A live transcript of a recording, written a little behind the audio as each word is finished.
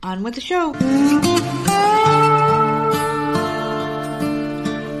On with the show.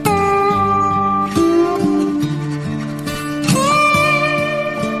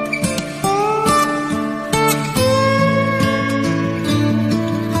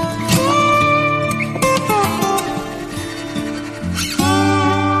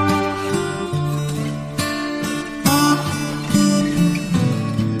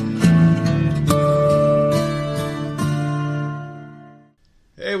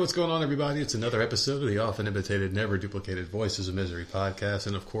 What's going on, everybody? It's another episode of the often imitated, never duplicated Voices of Misery podcast,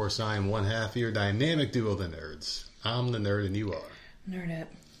 and of course, I am one half of your dynamic duo, the nerds. I'm the nerd, and you are Nerdette.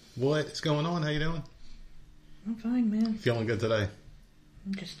 What's going on? How you doing? I'm fine, man. Feeling good today?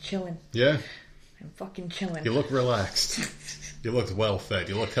 I'm just chilling. Yeah? I'm fucking chilling. You look relaxed. You looked well fed.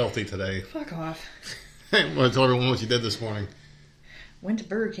 You look healthy today. Fuck off. I want to tell everyone what you did this morning. Went to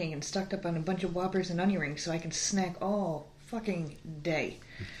Burger King and stocked up on a bunch of Whoppers and onion rings so I can snack all fucking day.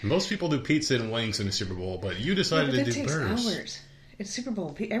 Most people do pizza and wings in the Super Bowl, but you decided to do burgers. It takes hours. It's Super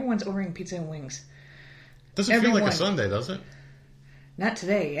Bowl. Everyone's ordering pizza and wings. Doesn't feel like a Sunday, does it? Not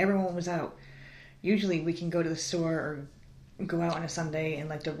today. Everyone was out. Usually we can go to the store or go out on a Sunday and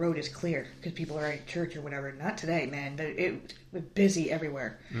like the road is clear because people are at church or whatever. Not today, man. It was busy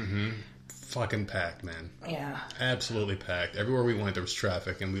everywhere. Mm-hmm. Fucking packed, man. Yeah. Absolutely packed. Everywhere we went there was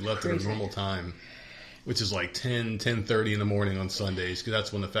traffic, and we left at a normal time, which is like 10:30 in the morning on Sundays, because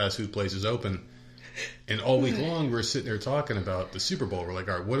that's when the fast food places open. And all week long, we're sitting there talking about the Super Bowl. We're like,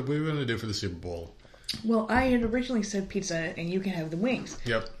 all right, what are we going to do for the Super Bowl? Well, I had originally said pizza, and you can have the wings.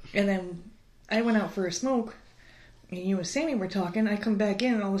 Yep. And then I went out for a smoke, and you and Sammy were talking. I come back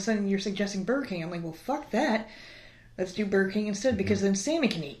in, and all of a sudden you're suggesting Burger King. I'm like, well, fuck that. Let's do Burger King instead, because then Sammy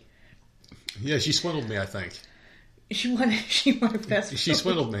can eat. Yeah, she swindled me, I think. She wanted fast food. She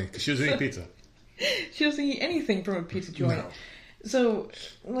swindled me, because she was eating pizza. She doesn't eat anything from a pizza joint. No. So,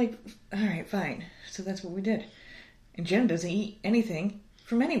 like, all right, fine. So that's what we did. And Jen doesn't eat anything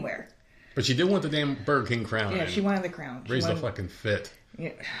from anywhere. But she did want the damn Burger King crown. Yeah, she wanted the crown. Raised the fucking fit.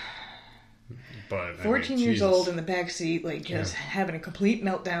 Yeah. But 14 years old in the back seat, like, just having a complete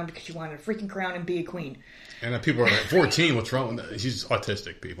meltdown because she wanted a freaking crown and be a queen. And people are like, 14, what's wrong with that? She's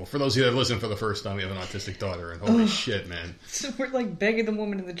autistic, people. For those of you that listen for the first time, we have an autistic daughter, and holy shit, man. So we're like begging the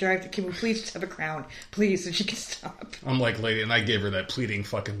woman in the drive-thru, can we please just have a crown? Please, so she can stop. I'm like, lady, and I gave her that pleading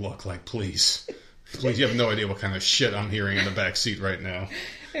fucking look, like, please. Please, you have no idea what kind of shit I'm hearing in the back seat right now.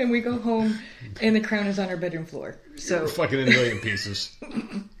 And we go home, and the crown is on our bedroom floor. So we're fucking in a million pieces.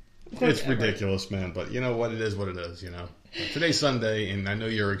 It's ridiculous, man, but you know what? It is what it is, you know. Today's Sunday, and I know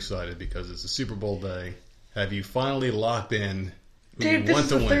you're excited because it's a Super Bowl day. Have you finally locked in who Dude, you want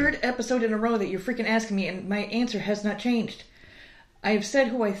to win? This is the third episode in a row that you're freaking asking me, and my answer has not changed. I've said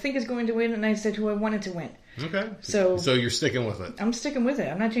who I think is going to win, and I've said who I wanted to win. Okay. So you're sticking with it. I'm sticking with it.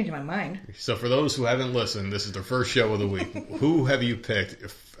 I'm not changing my mind. So for those who haven't listened, this is the first show of the week. Who have you picked?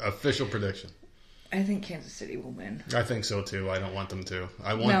 Official prediction. I think Kansas City will win. I think so, too. I don't want them to.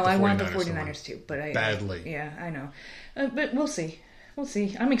 I want the 49ers too. But badly. Yeah, I know. But we'll see. We'll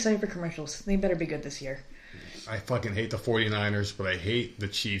see. I'm excited for commercials. They better be good this year. I fucking hate the 49ers, but I hate the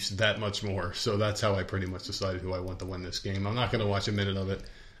Chiefs that much more. So that's how I pretty much decided who I want to win this game. I'm not going to watch a minute of it.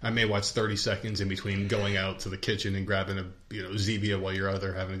 I may watch 30 seconds in between going out to the kitchen and grabbing a Zevia while you're out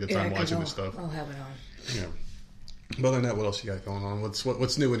there having a good time watching this stuff. I'll have it on. Yeah. But other than that, what else you got going on?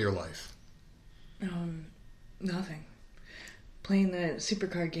 What's new in your life? Nothing. Playing the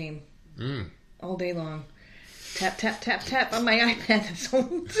supercard game all day long. Tap, tap, tap, tap on my iPad. That's all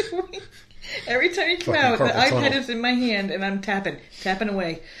I'm doing. Every time you come out, the iPad is in my hand, and I'm tapping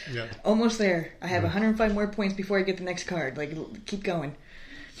away. Yeah. Almost there. I have 105 more points before I get the next card. Like, keep going.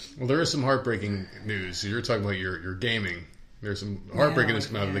 Well, there is some heartbreaking news. You're talking about your gaming. There's some heartbreaking news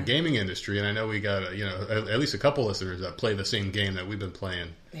coming out of the gaming industry, and I know we got at least a couple listeners that play the same game that we've been playing.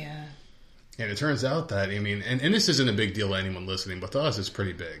 Yeah. And it turns out that, I mean, and this isn't a big deal to anyone listening, but to us it's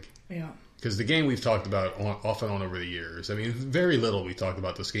pretty big. Yeah. Because the game we've talked about off and on over the years. I mean, very little we talked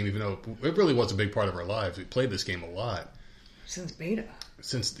about this game, even though it really was a big part of our lives. We played this game a lot. Since beta.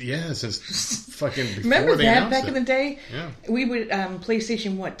 Since fucking before Remember they that back it. in the day? Yeah. We would,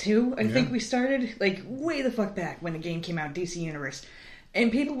 PlayStation 2, I think we started, like, way the fuck back when the game came out, DC Universe. And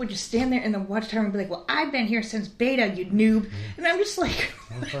people would just stand there in the watchtower and be like, well, I've been here since beta, you noob. And I'm just like,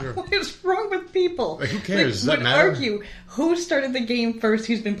 what is wrong with people? Like, who cares? Does that would matter? Argue who started the game first,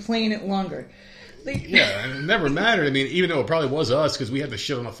 who's been playing it longer. Like, yeah, and it never mattered. I mean, even though it probably was us, because we had the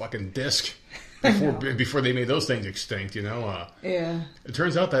shit on a fucking disc before they made those things extinct, you know? Yeah. It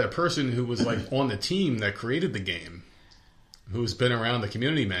turns out that a person who was, like, on the team that created the game, who's been around the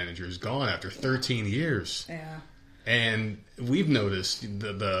community manager, is gone after 13 years. Yeah. And we've noticed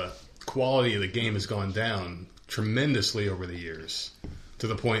the quality of the game has gone down tremendously over the years. To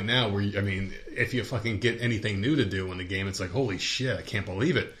the point now where, I mean, if you fucking get anything new to do in the game, it's like, holy shit, I can't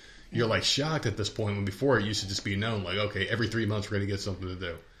believe it. You're like shocked at this point, when before it used to just be known, like, okay, every 3 months we're going to get something to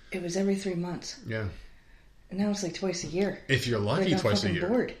do. It was every 3 months. Yeah. And now it's like twice a year. If you're lucky, twice a year.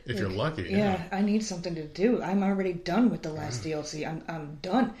 Bored. If you're lucky, yeah. I need something to do. I'm already done with the last DLC. I'm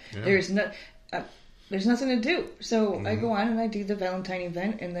done. Yeah. There's nothing to do. So I go on and I do the Valentine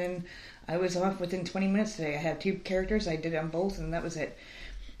event, and then I was off within 20 minutes today. I had 2 characters. I did on both, and that was it.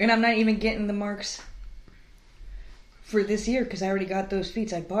 And I'm not even getting the marks for this year because I already got those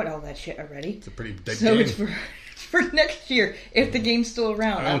feats. I bought all that shit already. It's a pretty dead game. So it's for next year, if the game's still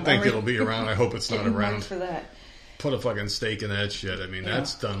around. I don't think it'll be around. I hope it's not around. For that. Put a fucking stake in that shit. I mean,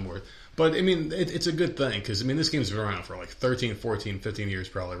 that's done worth. But, I mean, it's a good thing because, I mean, this game's been around for like 13, 14, 15 years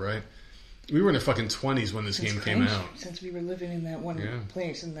probably, right? We were in our fucking 20s when this game came out. Since we were living in that one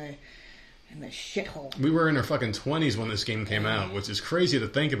place in the shithole. We were in our fucking 20s when this game came out, which is crazy to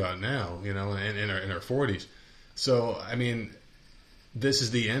think about now, you know, in our 40s. So, I mean, this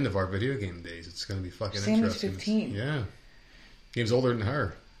is the end of our video game days. It's going to be fucking interesting. 15. Yeah. Game's older than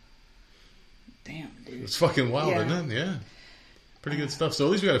her. Damn, dude. It's fucking wild, isn't it? Yeah. Pretty good stuff. So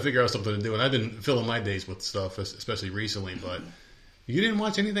at least we got to figure out something to do. And I've been filling my days with stuff, especially recently, but you didn't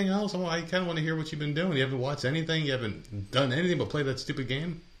watch anything else? I kind of want to hear what you've been doing. You haven't watched anything? You haven't done anything but play that stupid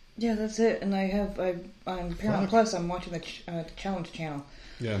game? Yeah, that's it. And on Paramount Plus, I'm watching the Challenge Channel.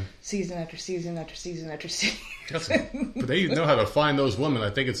 Yeah. Season after season after season after season. But they know how to find those women. I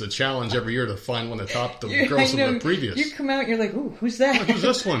think it's a challenge every year to find one that topped the girls from the previous. You come out and you're like, ooh, who's that? Who's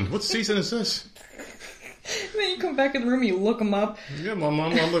this one? What season is this? And then you come back in the room and you look them up. Yeah, I'm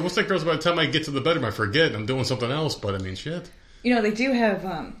like, what's that girl's by the time I get to the bedroom? I forget and I'm doing something else, but I mean, shit. You know, they do have,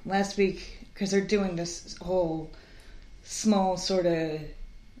 last week, because they're doing this whole small sort of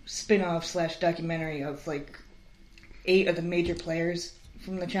spin-off / documentary of like 8 of the major players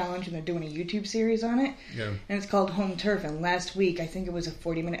from the challenge, and they're doing a YouTube series on it. Yeah. And it's called Home Turf. And last week, I think it was a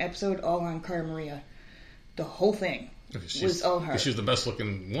 40-minute episode all on Cara Maria. The whole thing was all her. She's the best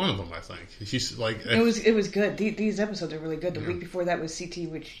looking one of them, I think. She's like it was good. These episodes are really good. The week before that was CT,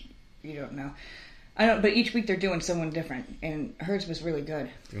 which you don't know. I don't. But each week they're doing someone different, and hers was really good.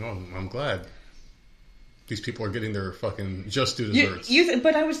 Oh, I'm glad. These people are getting their fucking just due desserts.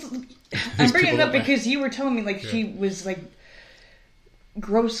 But I'm bringing it up because you were telling me she was like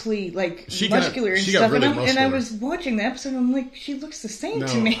grossly muscular and stuff, and I was watching the episode and I'm like, she looks the same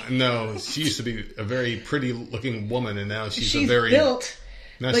to me. No, she used to be a very pretty looking woman, and now she's a very built.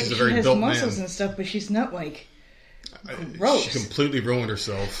 Now she's a very built man. She has muscles and stuff, but she's not like gross. She completely ruined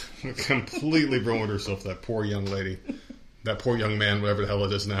herself. That poor young lady. That poor young man, whatever the hell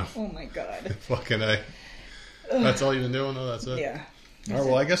it is now. Oh my god. Fucking A. That's all you've been doing? Oh, that's it? Yeah. All right,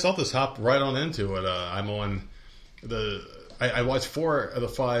 well, I guess I'll just hop right on into it. I'm on I watched 4 of the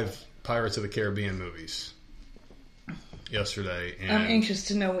 5 Pirates of the Caribbean movies yesterday. And I'm anxious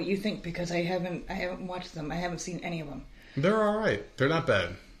to know what you think because I haven't watched them. I haven't seen any of them. They're all right. They're not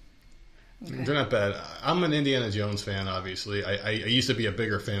bad. Okay. They're not bad. I'm an Indiana Jones fan, obviously. I used to be a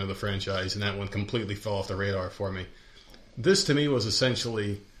bigger fan of the franchise, and that one completely fell off the radar for me. This, to me, was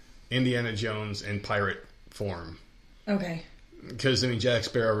essentially Indiana Jones in pirate form. Okay. Because, I mean, Jack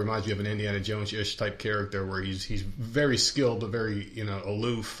Sparrow reminds me of an Indiana Jones-ish type character where he's very skilled but very,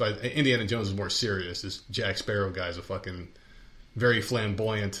 aloof. Indiana Jones is more serious. This Jack Sparrow guy's a fucking very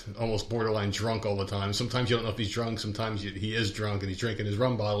flamboyant, almost borderline drunk all the time. Sometimes you don't know if he's drunk. Sometimes he is drunk and he's drinking his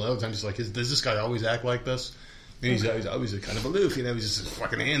rum bottle. Other times he's like, does this guy always act like this? And he's always kind of aloof. He's just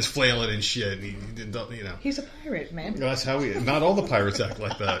fucking hands flailing and shit. And He's a pirate, man. That's how not all the pirates act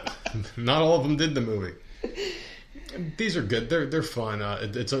like that. Not all of them did the movie. These are good. They're fun.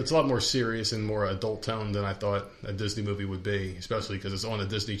 It's a lot more serious and more adult tone than I thought a Disney movie would be, especially because it's on a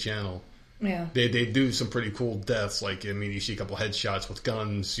Disney Channel. Yeah. They do some pretty cool deaths. Like, I mean, you see a couple headshots with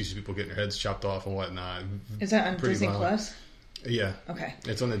guns. You see people getting their heads chopped off and whatnot. Is that on Disney Plus? Yeah. Okay.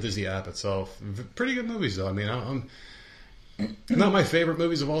 It's on the Disney app itself. Pretty good movies, though. I mean, I'm not my favorite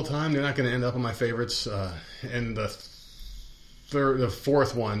movies of all time. They're not going to end up on my favorites. And the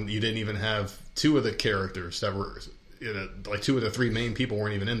 4th one, you didn't even have 2 of the characters that were, 2 of the 3 main people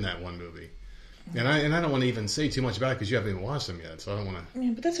weren't even in that one movie. And I don't want to even say too much about it because you haven't even watched them yet, so I don't want to.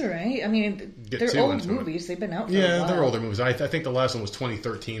 Yeah, but that's all right. I mean, they're old movies. They've been out for a while. Yeah, they're older movies. I think the last one was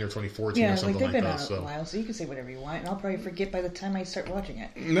 2013 or 2014 or something like that. Yeah, they've been out a while, so you can say whatever you want, and I'll probably forget by the time I start watching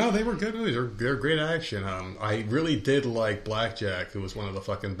it. No, they were good movies. They're great action. I really did like Blackjack, who was one of the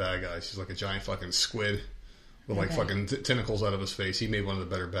fucking bad guys. She's like a giant fucking squid with like fucking tentacles out of his face. He made one of the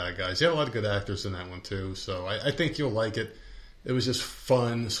better bad guys. He had a lot of good actors in that one too, so I think you'll like it. It was just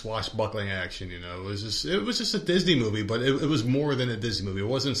fun, swashbuckling action, It was just a Disney movie, but it was more than a Disney movie. It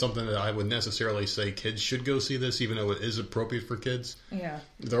wasn't something that I would necessarily say kids should go see this, even though it is appropriate for kids. Yeah.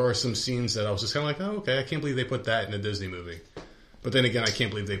 There are some scenes that I was just kind of like, oh, okay, I can't believe they put that in a Disney movie. But then again, I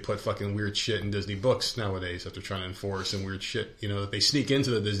can't believe they put fucking weird shit in Disney books nowadays that they're trying to enforce, and weird shit, that they sneak into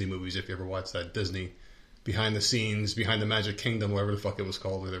the Disney movies. If you ever watch that Disney behind the scenes, behind the Magic Kingdom, whatever the fuck it was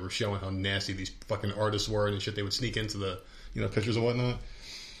called, where they were showing how nasty these fucking artists were and shit, they would sneak into the pictures and whatnot.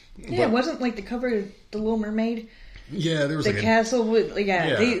 Yeah, it wasn't like the cover of The Little Mermaid. Yeah, there was the like castle.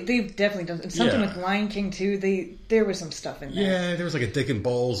 They've definitely done something with Lion King too. There was some stuff in there. Yeah, there was like a dick and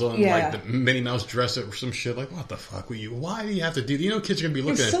balls on like the Minnie Mouse dress or some shit. Like, what the fuck were you? Why do you have to do? Kids are gonna be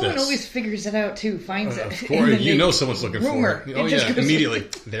looking at this. Someone always figures it out too. Finds it. Of course, someone's looking for it. Oh yeah, immediately.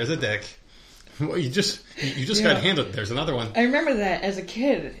 There's a dick. Well, you just got handed. There's another one. I remember that as a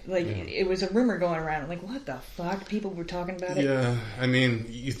kid. It was a rumor going around. I'm like, what the fuck? People were talking about it. Yeah, I mean,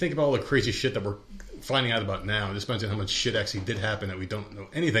 you think about all the crazy shit that we're finding out about now. Just imagine how much shit actually did happen that we don't know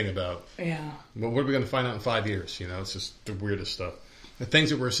anything about. Yeah. But what are we going to find out in 5 years? It's just the weirdest stuff. The things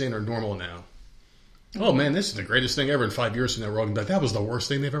that we're seeing are normal now. Oh man, this is the greatest thing ever. In 5 years from now, we're all going to be like, that was the worst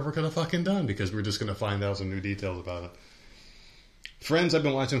thing they've ever could have fucking done, because we're just going to find out some new details about it. Friends, I've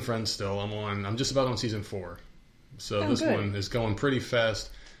been watching Friends still. I'm just about on season 4. So this one is going pretty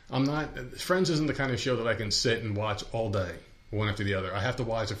fast. Friends isn't the kind of show that I can sit and watch all day, one after the other. I have to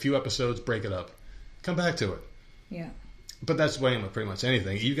watch a few episodes, break it up, come back to it. Yeah. But that's the way I'm with pretty much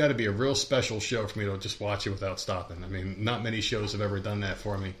anything. You got to be a real special show for me to just watch it without stopping. I mean, not many shows have ever done that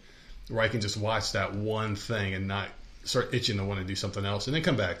for me, where I can just watch that one thing and not start itching to want to do something else and then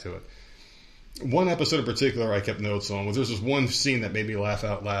come back to it. One episode in particular I kept notes on was there's this one scene that made me laugh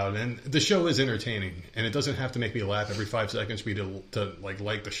out loud, and the show is entertaining, and it doesn't have to make me laugh every 5 seconds for me to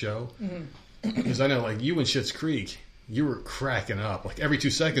like the show. Because I know, like, you in Schitt's Creek, you were cracking up. Like, every 2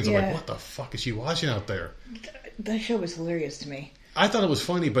 seconds, I'm like, what the fuck is she watching out there? That show was hilarious to me. I thought it was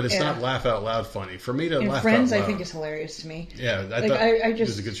funny, but it's not laugh out loud funny. For me to laugh Friends, out loud, I think is hilarious to me. Yeah, I just it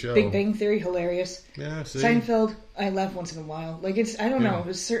was a good show. Big Bang Theory, hilarious. Yeah, see? Seinfeld, I laugh once in a while. Like, I don't know.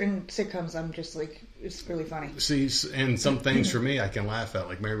 There's certain sitcoms I'm just like, it's really funny. See, and some things for me I can laugh at.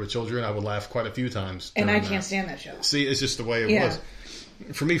 Like Married with Children, I would laugh quite a few times. And I can't stand that show. See, it's just the way it was.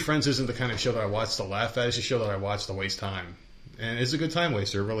 For me, Friends isn't the kind of show that I watch to laugh at. It's a show that I watch to waste time. And it's a good time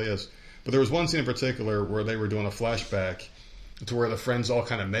waster, it really is. But there was one scene in particular where they were doing a flashback to where the friends all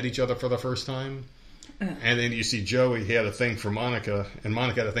kind of met each other for the first time. And then you see Joey, he had a thing for Monica, and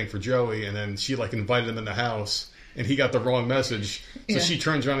Monica had a thing for Joey, and then she like invited him in the house, and he got the wrong message. So she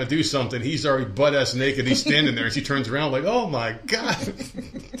turns around to do something. He's already butt-ass naked. He's standing there, and she turns around like, oh my God.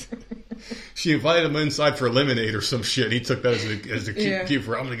 She invited him inside for lemonade or some shit. He took that as a cue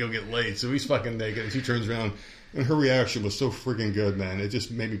for, I'm going to go get laid. So he's fucking naked, and she turns around, and her reaction was so freaking good, man. It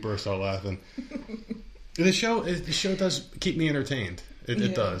just made me burst out laughing. The show does keep me entertained.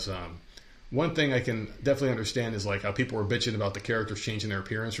 It does. One thing I can definitely understand is like how people were bitching about the characters changing their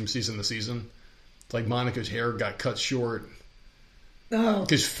appearance from season to season. It's like Monica's hair got cut short. Oh.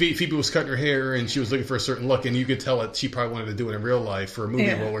 Because Phoebe was cutting her hair and she was looking for a certain look, and you could tell that she probably wanted to do it in real life for a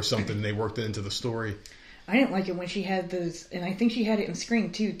movie role or something. And they worked it into the story. I didn't like it when she had those, and I think she had it in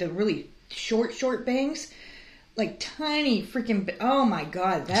Scream too, the really short bangs. Like tiny freaking... Oh my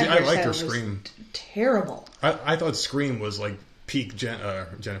God. That I liked her Scream. Terrible. I thought Scream was like peak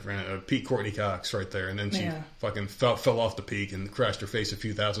peak Courtney Cox right there. And then she fucking fell off the peak and crashed her face a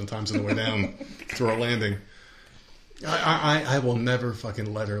few thousand times on the way down to her landing. I will never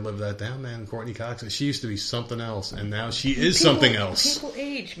fucking let her live that down, man. Courtney Cox. She used to be something else, and now she is something else. People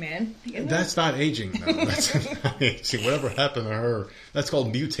age, man. That's not aging, though. That's not aging. Whatever happened to her, that's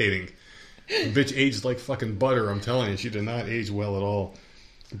called mutating. The bitch aged like fucking butter, I'm telling you. She did not age well at all.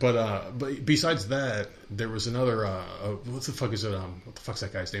 But besides that, there was another, what the fuck's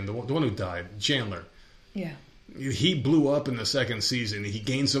that guy's name? The one who died. Chandler. Yeah. He blew up in the second season. He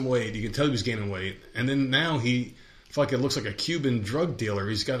gained some weight. You can tell he was gaining weight. And then now he fucking looks like a Cuban drug dealer.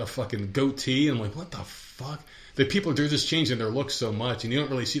 He's got a fucking goatee. And I'm like, what the fuck? The people, they're just changing their looks so much, and you don't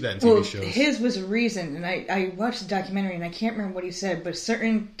really see that in TV shows. His was a reason, and I watched the documentary, and I can't remember what he said, but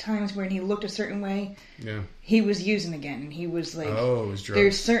certain times when he looked a certain way, he was using again, and he was like, it was drugs.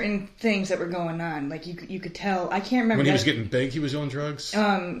 There's certain things that were going on, like you could tell. I can't remember. When he was getting big, he was on drugs?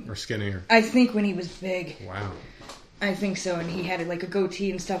 Or skinnier? I think when he was big. Wow. I think so, and he had like a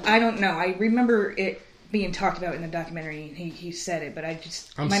goatee and stuff. I don't know. I remember it being talked about in the documentary. He said it, but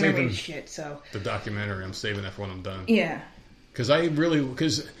my memory is shit. So the documentary, I'm saving that for when I'm done. Yeah, Because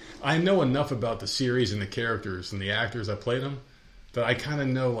I know enough about the series and the characters and the actors that played them that I kind of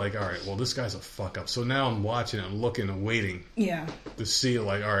know, like, all right, well, this guy's a fuck up. So now I'm watching it, I'm looking and waiting to see,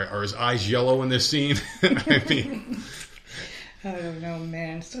 like, all right, are his eyes yellow in this scene? I mean... I don't know,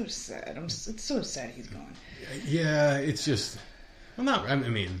 man. It's so sad. It's so sad he's gone. Yeah, it's just... Well, not... I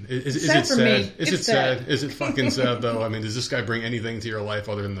mean, is it sad? Is it sad? Is it fucking sad, though? I mean, does this guy bring anything to your life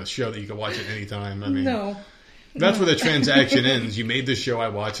other than the show that you can watch at any time? I mean... No. That's where the transaction ends. You made this show, I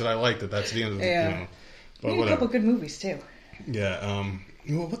watched it, I liked it. That's the end of it. Yeah. You know. But he made a couple good movies, too. Yeah.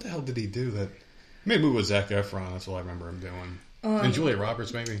 Well, what the hell did he do that... Maybe it movie with Zac Efron. That's all I remember him doing. And Julia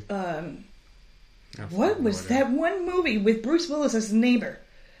Roberts, maybe? What was that one movie with Bruce Willis as the neighbor?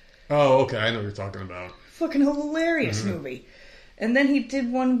 Oh, okay. I know what you're talking about. Fucking hilarious movie. And then he did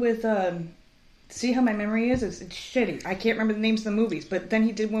one with... See how my memory is? It's shitty. I can't remember the names of the movies. But then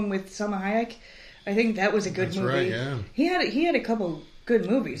he did one with Salma Hayek. I think that was a good movie. That's right, yeah. He had a couple good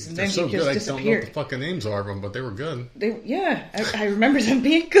movies, and then so he just good. disappeared. I don't know what the fucking names are of them, but they were good. I remember them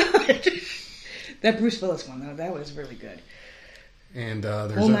being good. That Bruce Willis one, though, that was really good. And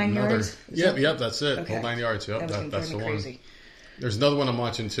there's Whole Nine another... Yards? Yep, that's it. Okay. Whole 9 Yards, yep, that's the crazy. one. There's another one I'm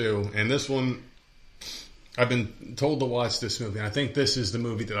watching, too, and this one... I've been told to watch this movie, and I think this is the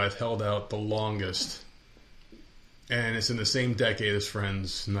movie that I've held out the longest. And it's in the same decade as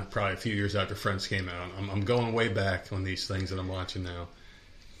Friends, not probably a few years after Friends came out. I'm going way back on these things that I'm watching now.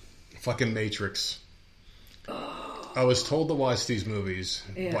 Fucking Matrix. Oh. I was told to watch these movies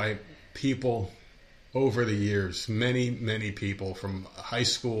by people over the years. Many, many people from high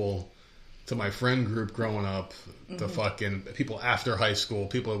school to my friend group growing up, to fucking people after high school,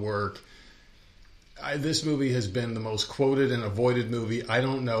 people at work. This movie has been the most quoted and avoided movie. I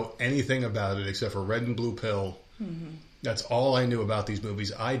don't know anything about it except for Red and Blue Pill. That's all I knew about these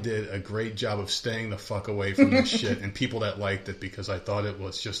movies. I did a great job of staying the fuck away from this shit and people that liked it because I thought it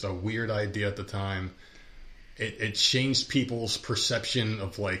was just a weird idea at the time. It changed people's perception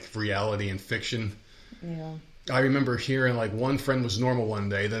of like reality and fiction. Yeah. I remember hearing like one friend was normal one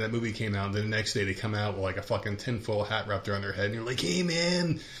day, then that movie came out, and then the next day they come out with like a fucking tinfoil hat wrapped around their head, and you're like, hey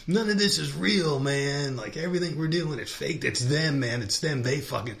man, none of this is real, man. Like everything we're doing, it's fake. It's them, man. It's them. They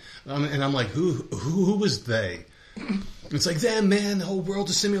fucking... and I'm like, who was they? It's like, them, man, the whole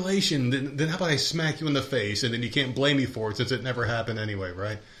world's a simulation. Then how about I smack you in the face, and then you can't blame me for it since it never happened anyway,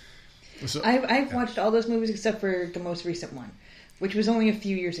 right? So, I've watched all those movies except for the most recent one, which was only a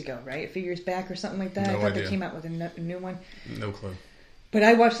few years ago, right? A few years back or something like that. No I thought idea. they came out with a new one. No clue. But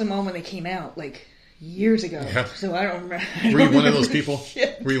I watched them all when they came out, like, years ago. Yeah. So I don't remember. Were you one of those people?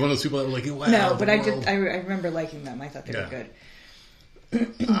 Shit. Were you one of those people that were like, wow, no, but world. I remember liking them. I thought they were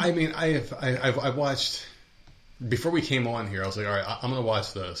good. I mean, I watched... Before we came on here, I was like, all right, I'm going to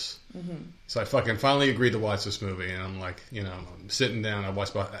watch this. Mm-hmm. So I fucking finally agreed to watch this movie. And I'm like, you know, I'm sitting down. I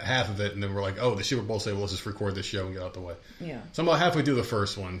watched about half of it. And then we're like, oh, the Super Bowl say, well, let's just record this show and get out the way. Yeah. So I'm about halfway through the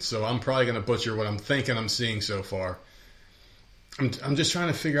first one. So I'm probably going to butcher what I'm thinking I'm seeing so far. I'm just trying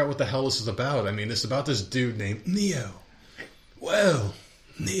to figure out what the hell this is about. I mean, it's about this dude named Neo. Well,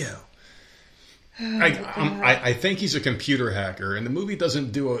 Neo. I think he's a computer hacker, and the movie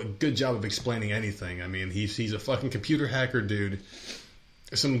doesn't do a good job of explaining anything. I mean, he's a fucking computer hacker dude.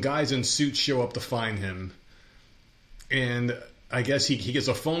 Some guys in suits show up to find him, and I guess he gets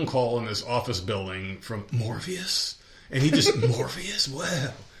a phone call in this office building from Morpheus, and he just, Morpheus?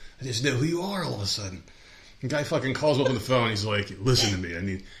 Well, I just know who you are all of a sudden. The guy fucking calls up on the phone. He's like, listen to me.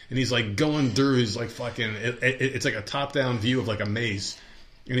 And he's like going through his like fucking, it's like a top-down view of like a maze.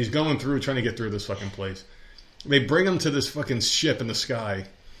 And he's going through, trying to get through this fucking place. They bring him to this fucking ship in the sky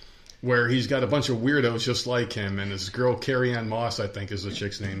where he's got a bunch of weirdos just like him. And this girl, Carrie Ann Moss, I think is the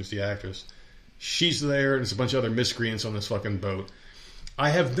chick's name, is the actress. She's there, and there's a bunch of other miscreants on this fucking boat. I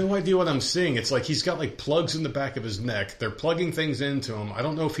have no idea what I'm seeing. It's like he's got like plugs in the back of his neck. They're plugging things into him. I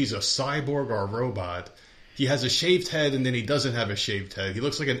don't know if he's a cyborg or a robot. He has a shaved head, and then he doesn't have a shaved head. He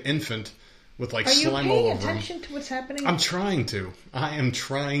looks like an infant. With like slime all over him. Are you paying attention to what's happening? I'm trying to. I am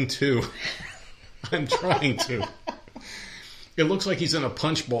trying to. I'm trying to. It looks like he's in a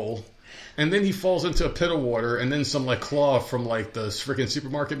punch bowl, and then he falls into a pit of water, and then some like claw from like the freaking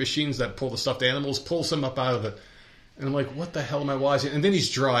supermarket machines that pull the stuffed animals pulls him up out of it. And I'm like, what the hell am I watching? And then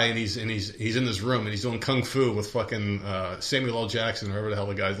he's dry, and he's in this room, and he's doing kung fu with fucking Samuel L. Jackson, whoever the hell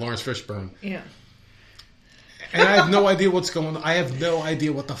the guy is, Lawrence Fishburne. Yeah. And I have no idea what's going on. I have no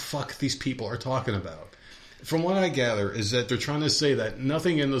idea what the fuck these people are talking about. From what I gather is that they're trying to say that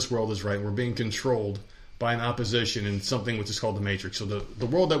nothing in this world is right. We're being controlled by an opposition in something which is called the Matrix. So the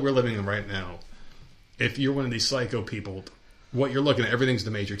world that we're living in right now, if you're one of these psycho people, what you're looking at, everything's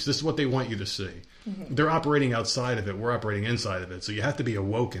the Matrix. This is what they want you to see. Mm-hmm. They're operating outside of it. We're operating inside of it. So you have to be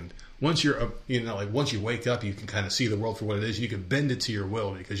awoken. Once you're, once you wake up, you can kind of see the world for what it is. You can bend it to your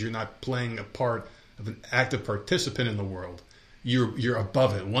will because you're not playing a part of an active participant in the world. You're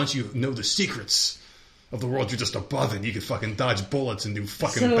above it. Once you know the secrets of the world, you're just above it. You can fucking dodge bullets and do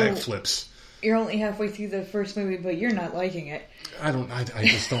fucking backflips. You're only halfway through the first movie, but you're not liking it. I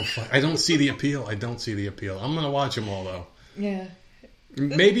just don't. I don't see the appeal. I don't see the appeal. I'm gonna watch them all though. Yeah.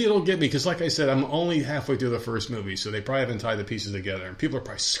 Maybe it'll get me because, like I said, I'm only halfway through the first movie, so they probably haven't tied the pieces together. And people are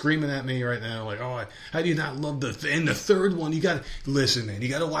probably screaming at me right now, like, "Oh, how do you not love the third one? You got to listen, man. You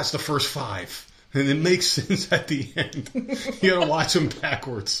got to watch the first 5, and it makes sense at the end. You got to watch them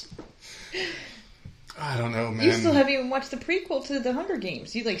backwards." I don't know, man. You still haven't even watched the prequel to the Hunger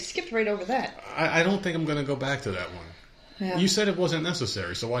Games. You skipped right over that. I don't think I'm going to go back to that one. Yeah. You said it wasn't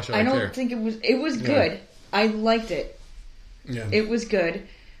necessary, so why should I care? I don't think it was. It was good. I liked it. Yeah. It was good.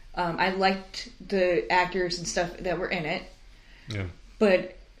 I liked the actors and stuff that were in it. Yeah.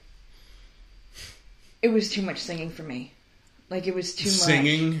 But it was too much singing for me. It was too much.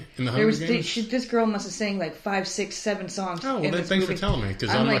 Singing in the Hunger Games? This girl must have sang 5, 6, 7 songs. Oh, well, then thanks for telling me, because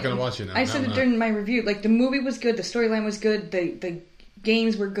I'm not going to watch it now. I said it during my review. The movie was good, the storyline was good, the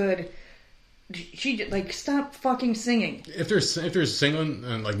games were good. She stop fucking singing. If there's singing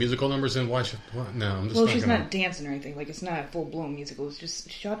and musical numbers, then why should? What? No, I'm just. Well, she's not dancing or anything. It's not a full blown musical. It's just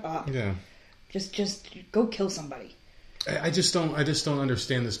shut up. Yeah. Just go kill somebody. I just don't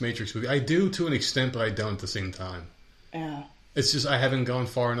understand this Matrix movie. I do to an extent, but I don't at the same time. Yeah. It's just I haven't gone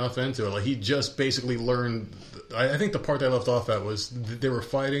far enough into it. He just basically learned. I think the part I left off at was they were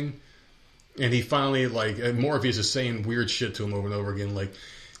fighting, and he finally Morpheus is saying weird shit to him over and over again,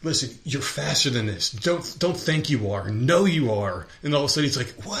 listen, you're faster than this. Don't think you are. Know you are. And all of a sudden he's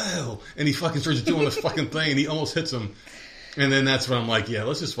like, whoa. And he fucking starts doing this fucking thing and he almost hits him. And then that's when I'm like, yeah,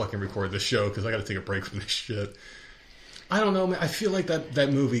 let's just fucking record this show because I got to take a break from this shit. I don't know, man. I feel like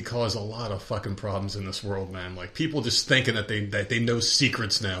that movie caused a lot of fucking problems in this world, man. People just thinking that they know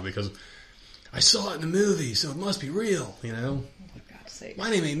secrets now because I saw it in the movie, so it must be real, My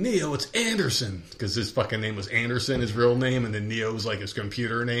name ain't Neo, it's Anderson. Because his fucking name was Anderson, his real name, and then Neo was his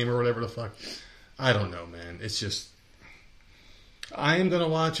computer name or whatever the fuck. I don't know, man. It's just... I am going to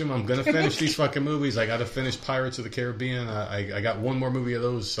watch them. I'm going to finish these fucking movies. I got to finish Pirates of the Caribbean. I got one more movie of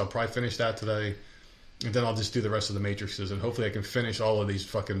those, so I'll probably finish that today. And then I'll just do the rest of the Matrixes, and hopefully I can finish all of these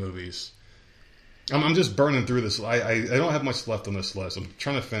fucking movies. I'm just burning through this. I don't have much left on this list. I'm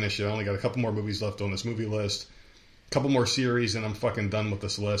trying to finish it. I only got a couple more movies left on this movie list. Couple more series and I'm fucking done with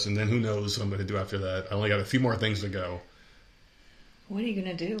this list, and then who knows what I'm going to do after that. I only got a few more things to go. What are you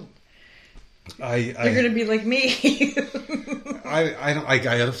going to do? You're going to be like me. I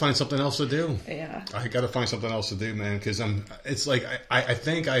got to find something else to do. Yeah. I got to find something else to do, man, because I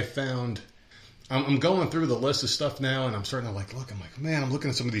think I found... I'm going through the list of stuff now, and I'm starting to look. I'm like, man, I'm looking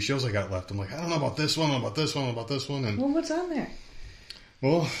at some of these shows I got left. I'm like, I don't know about this one, about this one, about this one. And well, what's on there?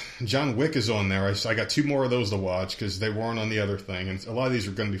 Well, John Wick is on there. I got 2 more of those to watch because they weren't on the other thing. And a lot of these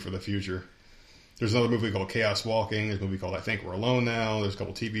are going to be for the future. There's another movie called Chaos Walking. There's a movie called I Think We're Alone Now. There's a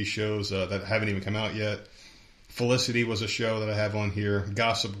couple TV shows that haven't even come out yet. Felicity was a show that I have on here.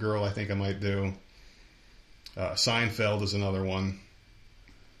 Gossip Girl I think I might do. Seinfeld is another one.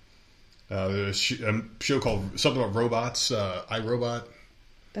 There's a show called something about robots, iRobot.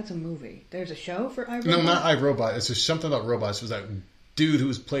 That's a movie. There's a show for iRobot? No, not iRobot. It's just something about robots. It was that dude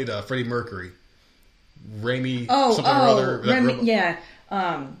who played Freddie Mercury. Something or other. Yeah.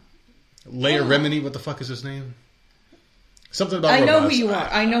 Leia Remini, what the fuck is his name? Something about robots. I know who you are.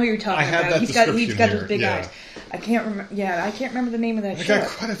 I know who you're talking about. That he's got those big eyes. I can't remember. Yeah, I can't remember the name of that show. I got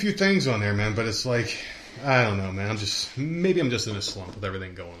quite a few things on there, man, but it's I don't know, man. Maybe I'm just in a slump with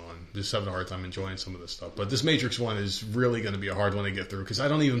everything going on. Just having a hard time enjoying some of this stuff. But this Matrix one is really going to be a hard one to get through because I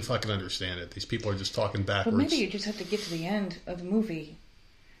don't even fucking understand it. These people are just talking backwards. But maybe you just have to get to the end of the movie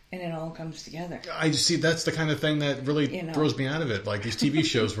and it all comes together. I just see that's the kind of thing that really throws me out of it. These TV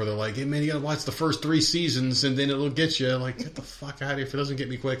shows where they're like, hey man, you got to watch the first 3 seasons and then it'll get you. Get the fuck out of here. If it doesn't get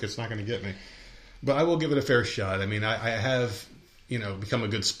me quick, it's not going to get me. But I will give it a fair shot. I mean, I have, become a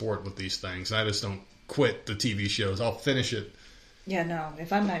good sport with these things. I just don't quit the TV shows. I'll finish it. Yeah, no.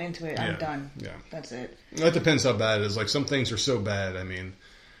 If I'm not into it, I'm done. Yeah. That's it. That depends how bad it is. Some things are so bad. I mean,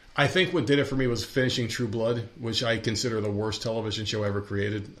 I think what did it for me was finishing True Blood, which I consider the worst television show ever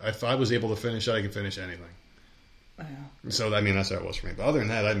created. If I was able to finish it, I could finish anything. Yeah. So, that's how it was for me. But other than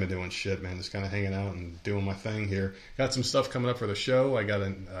that, I've been doing shit, man. Just kind of hanging out and doing my thing here. Got some stuff coming up for the show. I got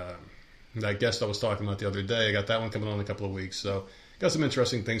that guest I was talking about the other day. I got that one coming on in a couple of weeks. So, got some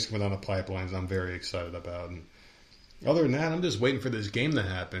interesting things coming down the pipelines I'm very excited about. And Other than that, I'm just waiting for this game to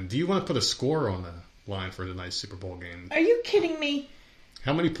happen. Do you want to put a score on the line for tonight's Super Bowl game? Are you kidding me?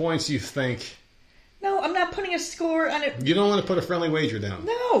 How many points do you think? No, I'm not putting a score on it. You don't want to put a friendly wager down?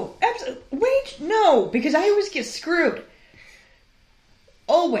 No, no, because I always get screwed.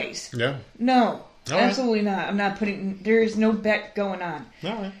 Always. Yeah. No, All absolutely not. I'm not putting. There is no bet going on.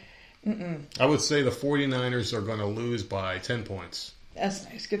 All right. I would say the 49ers are going to lose by 10 points. That's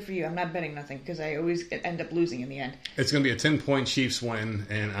nice. Good for you. I'm not betting nothing because I always end up losing in the end. It's going to be a 10-point Chiefs win,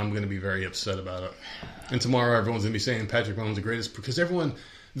 and I'm going to be very upset about it. And tomorrow everyone's going to be saying Patrick Mahomes is the greatest because everyone...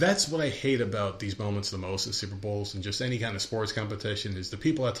 That's what I hate about these moments the most at Super Bowls and just any kind of sports competition is the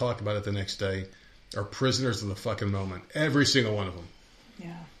people that talk about it the next day are prisoners of the fucking moment. Every single one of them.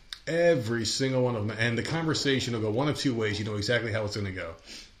 Yeah. Every single one of them. And the conversation will go one of two ways. You know exactly how it's going to go.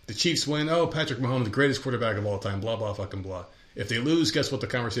 The Chiefs win. Oh, Patrick Mahomes, the greatest quarterback of all time. Blah, blah, fucking blah. If they lose, guess what the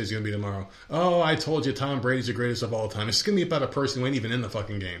conversation is going to be tomorrow? Oh, I told you Tom Brady's the greatest of all time. It's going to be about a person who ain't even in the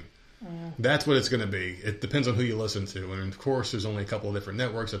fucking game. That's what it's going to be. It depends on who you listen to. And, of course, there's only a couple of different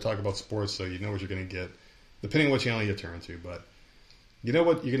networks that talk about sports, so you know what you're going to get, depending on what channel you turn to. But you know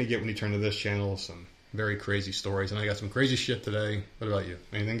what you're going to get when you turn to this channel? Some very crazy stories. And I got some crazy shit today. What about you?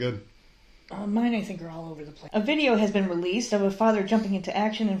 Anything good? Mine, I think, are all over the place. A video has been released of a father jumping into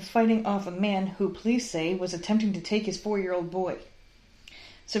action and fighting off a man who police say was attempting to take his 4-year-old boy.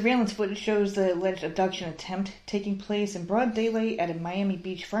 Surveillance footage shows the alleged abduction attempt taking place in broad daylight at a Miami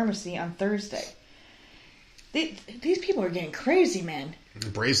Beach pharmacy on Thursday. These people are getting crazy, man.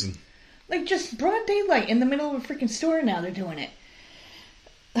 Brazen. Like, just broad daylight in the middle of a freaking store now they're doing it.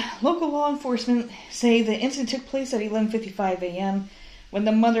 Local law enforcement say the incident took place at 11:55 a.m., when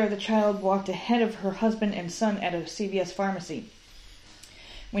the mother of the child walked ahead of her husband and son at a CVS pharmacy.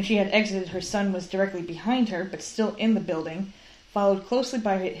 When she had exited, her son was directly behind her, but still in the building, followed closely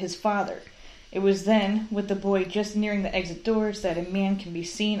by his father. It was then, with the boy just nearing the exit doors, that a man can be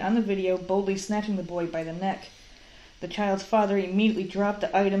seen on the video boldly snatching the boy by the neck. The child's father immediately dropped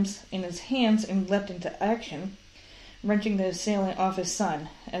the items in his hands and leapt into action, wrenching the assailant off his son,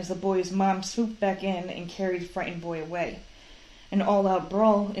 as the boy's mom swooped back in and carried the frightened boy away. An all-out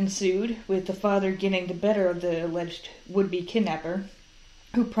brawl ensued, with the father getting the better of the alleged would-be kidnapper,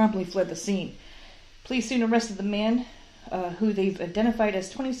 who promptly fled the scene. Police soon arrested the man, who they've identified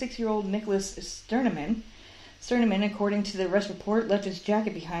as 26-year-old Nicholas Sterneman. Sterneman, according to the arrest report, left his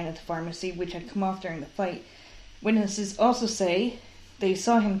jacket behind at the pharmacy, which had come off during the fight. Witnesses also say they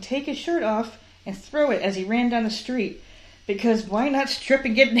saw him take his shirt off and throw it as he ran down the street, because why not strip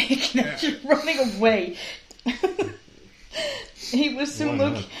and get naked after running away? He was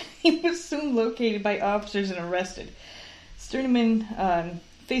soon located by officers and arrested. Sterneman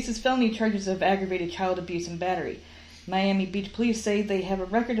faces felony charges of aggravated child abuse and battery. Miami Beach police say they have a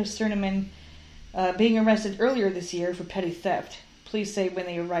record of Sterneman being arrested earlier this year for petty theft. Police say when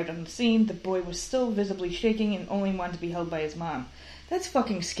they arrived on the scene, the boy was still visibly shaking and only wanted to be held by his mom. That's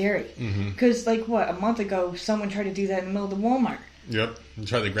fucking scary. Because, a month ago, someone tried to do that in the middle of the Walmart. Yep, and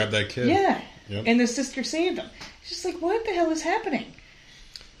tried to grab that kid. Yeah, yep. And the sister saved him. It's just like, what the hell is happening?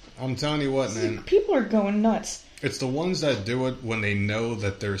 I'm telling you what, man. People are going nuts. It's the ones that do it when they know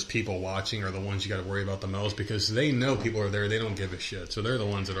that there's people watching are the ones you got to worry about the most because they know people are there. They don't give a shit. So they're the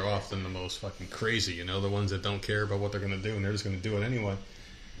ones that are often the most fucking crazy, you know, the ones that don't care about what they're going to do and they're just going to do it anyway.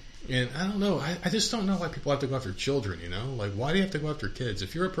 And I don't know. I just don't know why people have to go after children, you know? Like, why do you have to go after kids?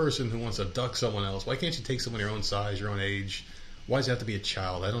 If you're a person who wants to duck someone else, why can't you take someone your own size, your own age? Why does it have to be a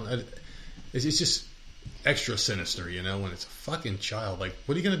child? It's just extra sinister, you know, when it's a fucking child. Like,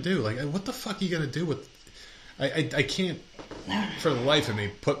 what are you going to do? Like, what the fuck are you going to do with... I can't, for the life of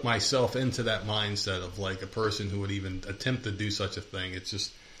me, put myself into that mindset of, like, a person who would even attempt to do such a thing. It's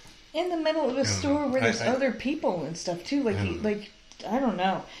just... In the middle of a store where there's other people and stuff, too. I don't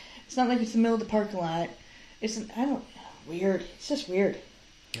know. It's not like it's the middle of the parking lot. Weird. It's just weird.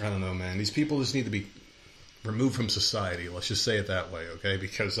 I don't know, man. These people just need to be removed from society. Let's just say it that way, okay?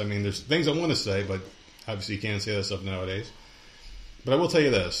 Because, I mean, there's things I want to say, but obviously you can't say that stuff nowadays. But I will tell you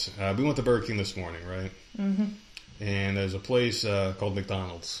this. We went to Burger King this morning, right? Mm-hmm. And there's a place called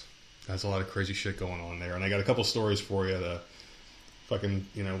McDonald's. Has a lot of crazy shit going on there. And I got a couple stories for you to fucking,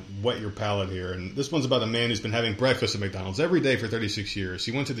 wet your palate here. And this one's about a man who's been having breakfast at McDonald's every day for 36 years.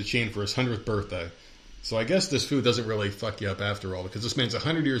 He went to the chain for his 100th birthday. So I guess this food doesn't really fuck you up after all, because this man's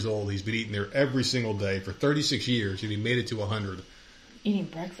 100 years old. He's been eating there every single day for 36 years, and he made it to 100. Eating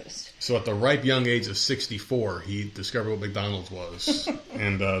breakfast. So at the ripe young age of 64, he discovered what McDonald's was.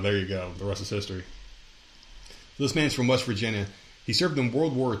 And there you go. The rest is history. This man's from West Virginia. He served in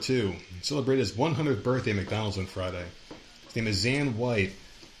World War II. He celebrated his 100th birthday at McDonald's on Friday. His name is Zan White.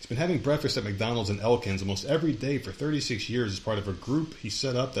 He's been having breakfast at McDonald's in Elkins almost every day for 36 years as part of a group he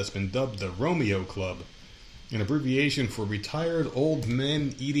set up that's been dubbed the Romeo Club, an abbreviation for Retired Old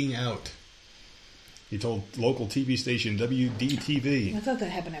Men Eating Out. He told local TV station WDTV. I thought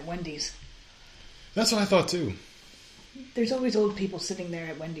that happened at Wendy's. That's what I thought too. There's always old people sitting there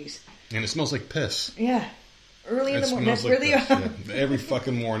at Wendy's. And it smells like piss. Yeah. Early in the morning. That's where they are. Yeah. Every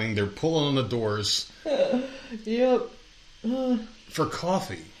fucking morning. They're pulling on the doors. Yep. For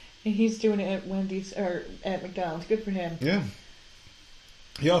coffee. And he's doing it at Wendy's, or at McDonald's. Good for him. Yeah.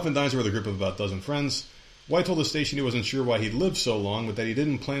 He often dines with a group of about a dozen friends. White told the station he wasn't sure why he'd lived so long, but that he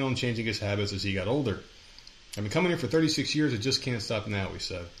didn't plan on changing his habits as he got older. I've been coming here for 36 years, I just can't stop now, he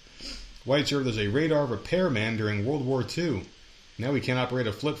said. White served as a radar repairman during World War II. Now he can't operate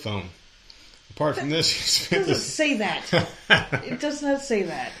a flip phone. Apart from this, he spent It doesn't say that. It does not say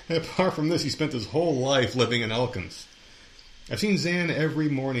that. Apart from this, he spent his whole life living in Elkins. I've seen Zan every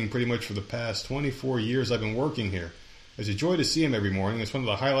morning pretty much for the past 24 years I've been working here. It's a joy to see him every morning. It's one of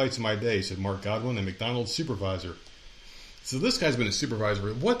the highlights of my day, said Mark Godwin, a McDonald's supervisor. So this guy's been a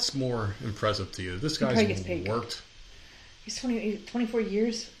supervisor. What's more impressive to you? This guy's worked. He's 24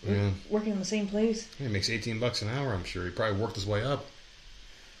 years working in the same place. Yeah, he makes $18 an hour, I'm sure. He probably worked his way up.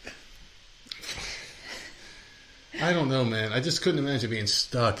 I don't know, man. I just couldn't imagine being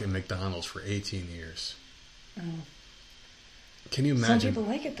stuck in McDonald's for 18 years. Oh. Can you imagine? Some people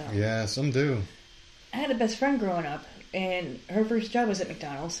like it, though. Yeah, some do. I had a best friend growing up, and her first job was at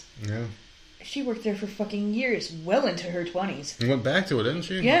McDonald's. Yeah. She worked there for fucking years, well into her 20s. And went back to it, didn't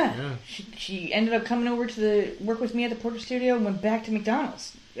she? Yeah. She ended up coming over to work with me at the Porter Studio and went back to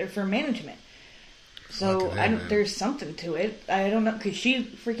McDonald's for management. So there's something to it. I don't know, because she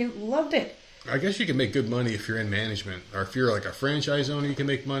freaking loved it. I guess you can make good money if you're in management, or if you're like a franchise owner, you can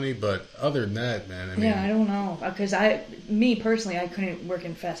make money. But other than that, man, I mean, I don't know, because me personally, I couldn't work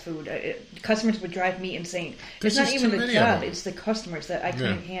in fast food. Customers would drive me insane. It's not even the job; it's the customers that I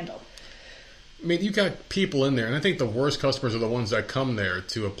couldn't handle. I mean, you got people in there, and I think the worst customers are the ones that come there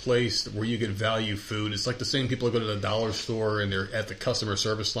to a place where you get value food. It's like the same people who go to the dollar store and they're at the customer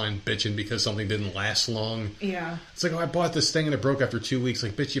service line bitching because something didn't last long. Yeah. It's like, oh, I bought this thing and it broke after 2 weeks.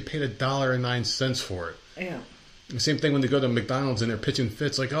 Like, bitch, you paid $1.09 for it. Yeah. The same thing when they go to McDonald's and they're pitching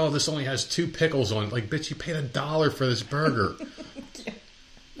fits, like, oh, this only has 2 pickles on it. Like, bitch, you paid $1 for this burger. Yeah.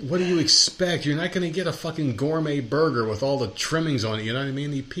 What do you expect? You're not going to get a fucking gourmet burger with all the trimmings on it. You know what I mean?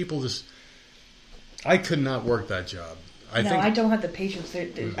 The people just... I could not work that job. I don't have the patience.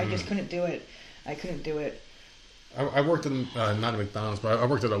 I just couldn't do it. I couldn't do it. I worked at, not at McDonald's, but I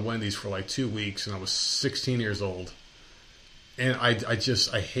worked at a Wendy's for like 2 weeks, and I was 16 years old. And I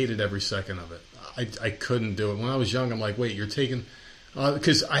hated every second of it. I couldn't do it. When I was young, I'm like, wait, you're taking...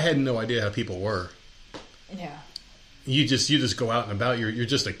 Because I had no idea how people were. Yeah. You just go out and about. You're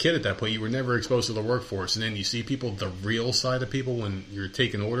just a kid at that point. You were never exposed to the workforce, and then you see people, the real side of people, when you're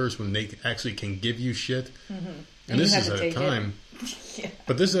taking orders, when they actually can give you shit. Mm-hmm. And this is at a time,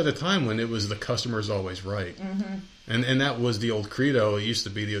 but this is at a time when it was the customer's always right, and that was the old credo. It used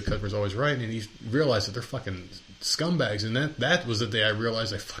to be the customer's always right, and you realize that they're fucking scumbags, and that was the day I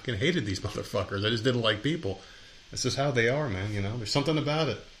realized I fucking hated these motherfuckers. I just didn't like people. This is how they are, man. You know, there's something about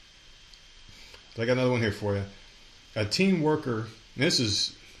it. But I got another one here for you. A teen worker, this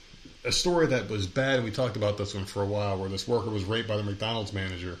is a story that was bad, and we talked about this one for a while, where this worker was raped by the McDonald's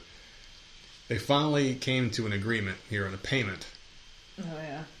manager. They finally came to an agreement here on a payment. Oh,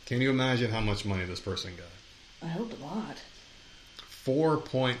 yeah. Can you imagine how much money this person got? I hope a lot.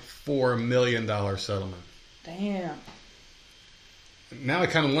 $4.4 million settlement. Damn. Now I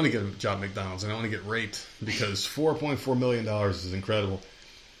kind of want to get a job at McDonald's, and I want to get raped, because $4.4 million is incredible.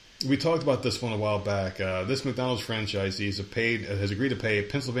 We talked about this one a while back. This McDonald's franchisee has agreed to pay a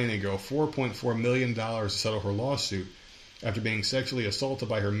Pennsylvania girl $4.4 million to settle her lawsuit after being sexually assaulted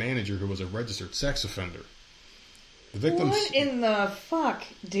by her manager, who was a registered sex offender. The victims. What in the fuck,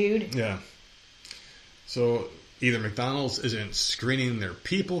 dude? Yeah. So either McDonald's isn't screening their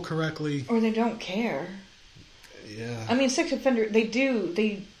people correctly, or they don't care. Yeah. I mean, sex offender, they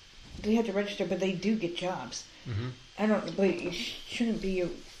have to register, but they do get jobs. Mm-hmm. I don't, but it shouldn't be.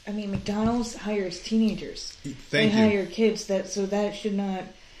 I mean, McDonald's hires teenagers. They hire kids, that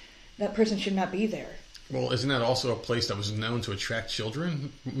person should not be there. Well, isn't that also a place that was known to attract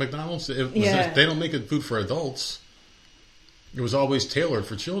children? McDonald's? Yeah. They don't make good food for adults. It was always tailored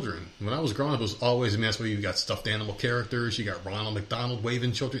for children. When I was growing up, it was always, I mean, that's why you got stuffed animal characters, you got Ronald McDonald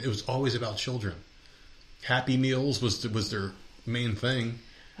waving children. It was always about children. Happy Meals was their main thing.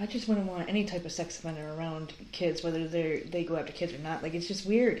 I just wouldn't want any type of sex offender around kids, whether they go after kids or not. Like, it's just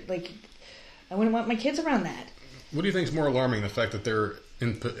weird. Like, I wouldn't want my kids around that. What do you think is more alarming? The fact that they're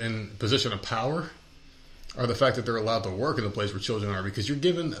in position of power are the fact that they're allowed to work in a place where children are, because you're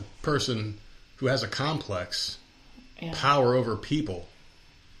giving a person who has a complex power over people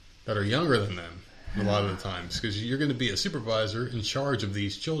that are younger than them a lot of the times, because you're going to be a supervisor in charge of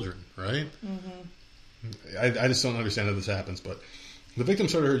these children, right? Mm-hmm. I just don't understand how this happens, but the victim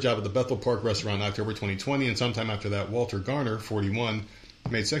started her job at the Bethel Park restaurant in October 2020, and sometime after that, Walter Garner, 41,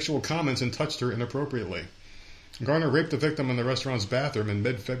 made sexual comments and touched her inappropriately. Garner raped the victim in the restaurant's bathroom in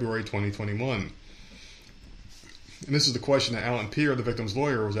mid-February 2021. And this is the question that Alan Peer, the victim's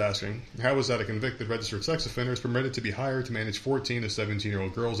lawyer, was asking. How is that a convicted registered sex offender is permitted to be hired to manage 14 to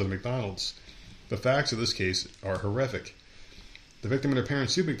 17-year-old girls at McDonald's? The facts of this case are horrific. The victim and her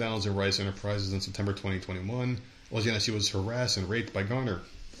parents sued McDonald's and Rice Enterprises in September 2021, alleging that she was harassed and raped by Garner.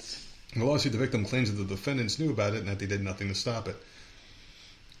 In the lawsuit, the victim claims that the defendants knew about it and that they did nothing to stop it.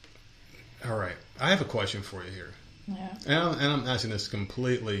 All right, I have a question for you here. Yeah. And I'm asking this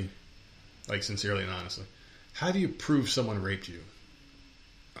completely, sincerely and honestly. How do you prove someone raped you?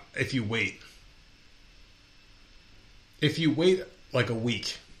 If you wait like a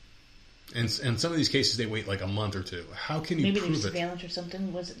week, and some of these cases they wait like a month or two. How can you prove it? Maybe there's surveillance or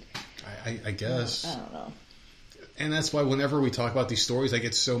something. Was it? I guess. I don't know. And that's why whenever we talk about these stories, I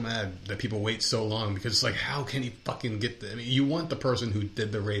get so mad that people wait so long, because it's like, how can you fucking get? I mean, you want the person who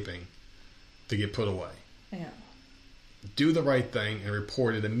did the raping to get put away. Yeah. Do the right thing and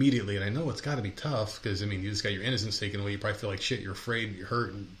report it immediately. And I know it's got to be tough because, I mean, you just got your innocence taken away. You probably feel like shit. You're afraid. You're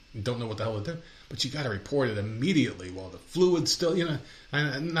hurt and you don't know what the hell to do. But you got to report it immediately while the fluid's still,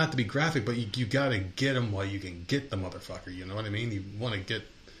 not to be graphic, but you got to get them while you can get the motherfucker. You know what I mean? You want to get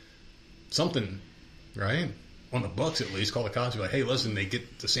something, right? On the books at least. Call the cops. Be like, hey, listen, they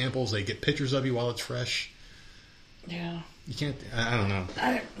get the samples. They get pictures of you while it's fresh. Yeah. You can't, I don't know.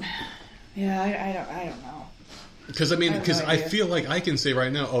 I don't know. Because I feel like I can say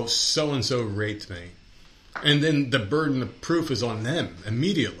right now, oh, so-and-so raped me. And then the burden of proof is on them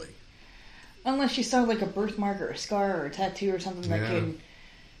immediately. Unless you saw like a birthmark or a scar or a tattoo or something that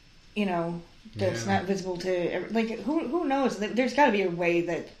can, that's not visible to, who knows? There's got to be a way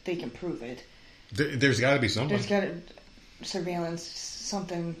that they can prove it. There's got to be something. There's got to surveillance,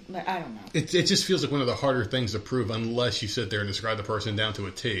 something, I don't know. It just feels like one of the harder things to prove unless you sit there and describe the person down to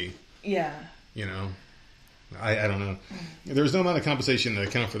a T. Yeah. I don't know. There was no amount of compensation to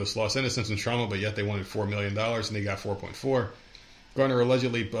account for this lost innocence and trauma, but yet they wanted $4 million and they got 4.4. Garner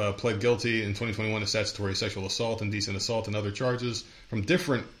allegedly pled guilty in 2021 to statutory sexual assault, indecent assault, and other charges from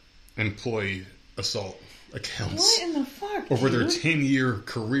different employee assault accounts. What in the fuck, over their 10-year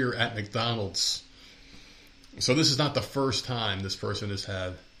career at McDonald's. So this is not the first time this person has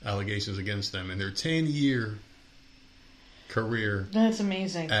had allegations against them in their 10-year career. That's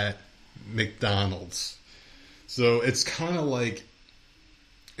amazing. At McDonald's. So it's kind of like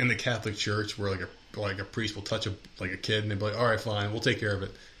in the Catholic Church where like a priest will touch a kid and they'll be like, all right, fine, we'll take care of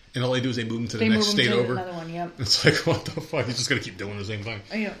it. And all they do is they move them to the next state over. Another one, yep. It's like, what the fuck? He's just going to keep doing the same thing.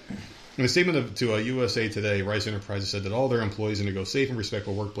 Oh, yeah. In a statement to USA Today, Rice Enterprises said that all their employees undergo safe and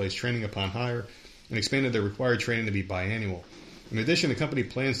respectful workplace training upon hire and expanded their required training to be biannual. In addition, the company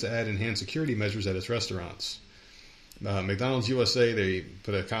plans to add enhanced security measures at its restaurants. McDonald's USA, they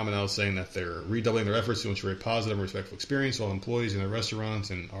put a comment out saying that they're redoubling their efforts to ensure a positive and respectful experience while employees in their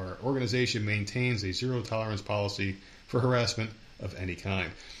restaurants, and our organization maintains a zero-tolerance policy for harassment of any kind.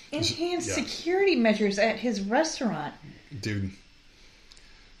 Enhanced security measures at his restaurant. Dude.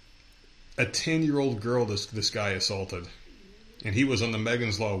 A 10-year-old girl this guy assaulted, and he was on the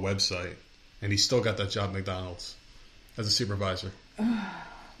Megan's Law website, and he still got that job at McDonald's as a supervisor. Oh,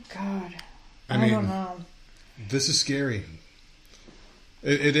 God. I don't know. This is scary.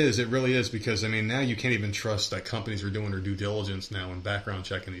 It is. It really is, because, now you can't even trust that companies are doing their due diligence now and background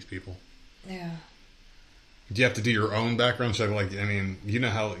checking these people. Yeah. Do you have to do your own background check? You know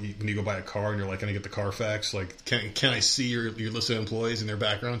how when you go buy a car and you're like, can I get the Carfax? Like, can I see your list of employees and their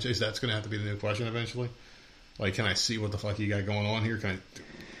background checks? That's going to have to be the new question eventually. Like, can I see what the fuck you got going on here? God.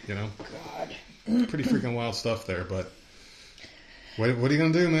 Pretty freaking wild stuff there, but what are you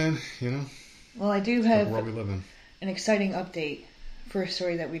going to do, man? Well, I do have the world we live in. An exciting update for a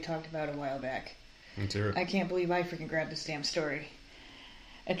story that we talked about a while back. Let's hear it. I can't believe I freaking grabbed this damn story.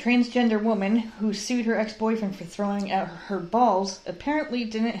 A transgender woman who sued her ex-boyfriend for throwing out her balls apparently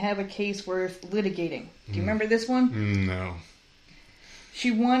didn't have a case worth litigating. Do you remember this one? No.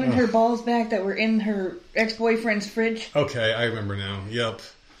 She wanted her balls back that were in her ex-boyfriend's fridge. Okay, I remember now. Yep.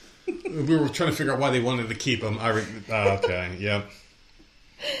 We were trying to figure out why they wanted to keep them. Okay, yep.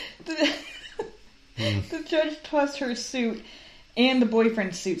 The judge tossed her suit and the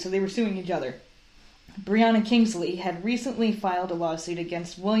boyfriend's suit, so they were suing each other. Breonna Kingsley had recently filed a lawsuit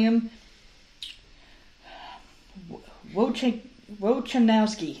against William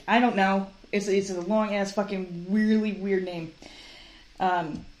Wojciechowski. I don't know. It's a long-ass fucking really weird name.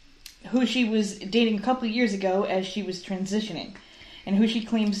 Who she was dating a couple of years ago as she was transitioning, and who she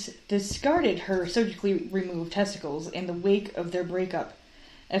claims discarded her surgically removed testicles in the wake of their breakup.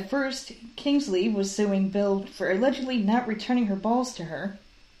 At first, Kingsley was suing Bill for allegedly not returning her balls to her,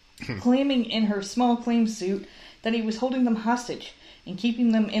 claiming in her small claims suit that he was holding them hostage and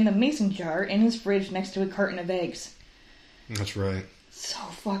keeping them in the mason jar in his fridge next to a carton of eggs. That's right. So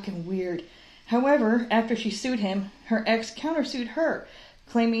fucking weird. However, after she sued him, her ex countersued her,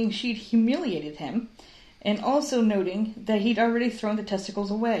 claiming she'd humiliated him, and also noting that he'd already thrown the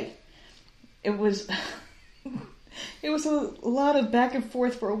testicles away. It was a lot of back and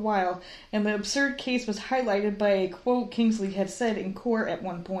forth for a while, and the absurd case was highlighted by a quote Kingsley had said in court at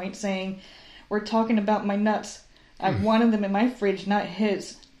one point, saying, "We're talking about my nuts. I wanted them in my fridge, not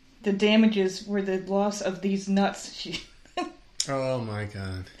his. The damages were the loss of these nuts." She Oh my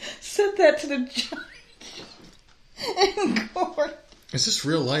God. said that to the judge in court. Is this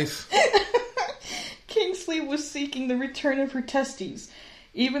real life? Kingsley was seeking the return of her testes,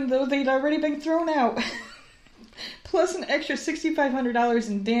 even though they'd already been thrown out, plus an extra $6,500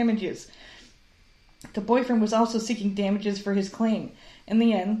 in damages. The boyfriend was also seeking damages for his claim. In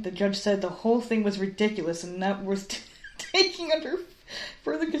the end, the judge said the whole thing was ridiculous and not worth taking under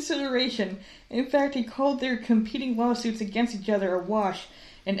further consideration. In fact, he called their competing lawsuits against each other a wash,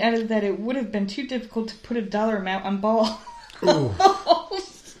 and added that it would have been too difficult to put a dollar amount on balls.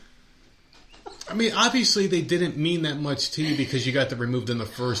 I mean, obviously they didn't mean that much to you because you got them removed in the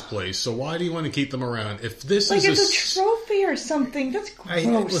first place. So why do you want to keep them around? If this like is it's a trophy or something, that's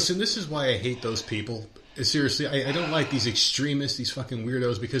gross. Listen, this is why I hate those people. Seriously, I don't like these extremists, these fucking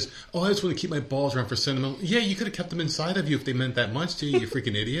weirdos, because, I just want to keep my balls around for sentimental. Yeah, you could have kept them inside of you if they meant that much to you, you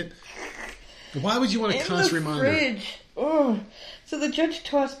freaking idiot. Why would you want a constant reminder? Fridge. Oh. So the judge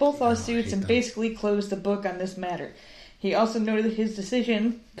tossed both lawsuits and basically closed the book on this matter. He also noted that his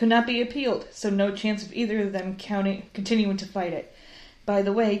decision could not be appealed, so no chance of either of them continuing to fight it. By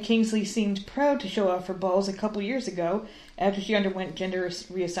the way, Kingsley seemed proud to show off her balls a couple years ago after she underwent gender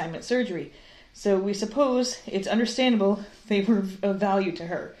reassignment surgery. So we suppose it's understandable they were of value to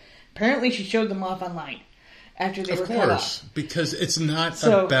her. Apparently she showed them off online after they were cut off. Of course, because it's not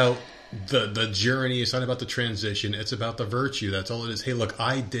about the journey, it's not about the transition, it's about the virtue. That's all it is. Hey, look,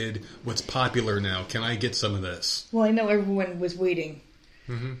 I did what's popular now. Can I get some of this? Well, I know everyone was waiting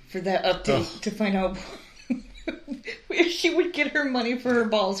for that update to find out if she would get her money for her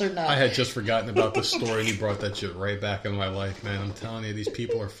balls or not. I had just forgotten about this story, and you brought that shit right back in my life, man. I'm telling you, these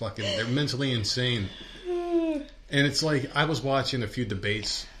people are they're mentally insane. And it's like, I was watching a few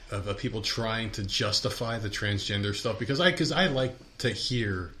debates of people trying to justify the transgender stuff, because I like to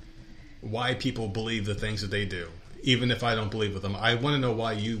hear why people believe the things that they do, even if I don't believe with them. I want to know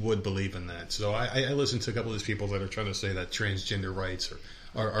why you would believe in that. So I listen to a couple of these people that are trying to say that transgender rights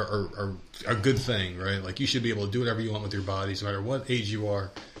are a good thing, right? Like, you should be able to do whatever you want with your bodies, no matter what age you are.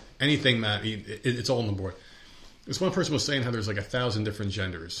 Anything that it's all on the board. This one person was saying how there's like 1,000 different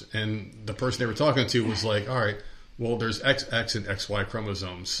genders, and the person they were talking to was like, all right, well, there's XX and XY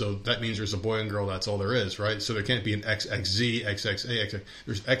chromosomes, so that means there's a boy and girl, that's all there is, right? So there can't be an XXZ, XXA, XX.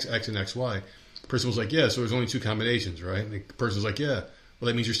 There's XX and XY. The person was like, yeah, so there's only two combinations, right? And the person was like, yeah, well,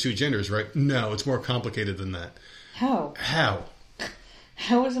 that means there's two genders, right? No, it's more complicated than that. How?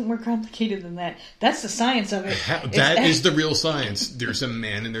 How is it more complicated than that? That's the science of it. That is the real science. There's a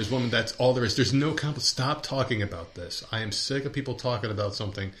man and there's a woman, that's all there is. There's no stop talking about this. I am sick of people talking about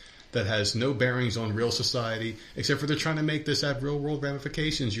something that has no bearings on real society, except for they're trying to make this have real world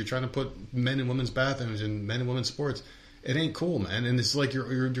ramifications. You're trying to put men in women's bathrooms and men in women's sports. It ain't cool, man. And it's like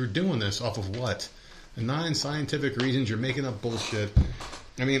you're doing this off of what? Non-scientific reasons. You're making up bullshit.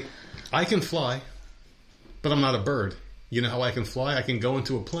 I mean, I can fly, but I'm not a bird. You know how I can fly? I can go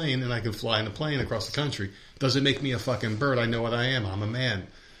into a plane and I can fly in a plane across the country. Doesn't make me a fucking bird. I know what I am. I'm a man.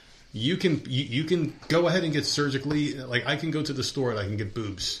 You can go ahead and get surgically, like, I can go to the store and I can get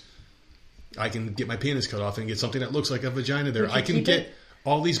boobs. I can get my penis cut off and get something that looks like a vagina there. I can get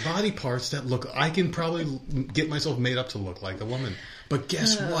all these body parts that look, I can probably get myself made up to look like a woman. But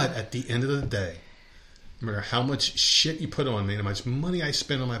guess what? At the end of the day, no matter how much shit you put on me and how much money I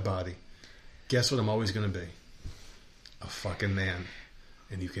spend on my body, guess what I'm always going to be? A fucking man.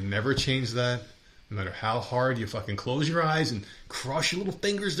 And you can never change that. No matter how hard you fucking close your eyes and cross your little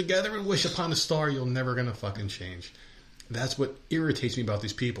fingers together and wish upon a star, you're never going to fucking change. That's what irritates me about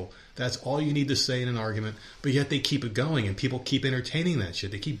these people. That's all you need to say in an argument, but yet they keep it going, and people keep entertaining that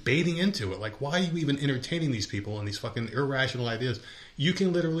shit. They keep baiting into it. Like, why are you even entertaining these people and these fucking irrational ideas? You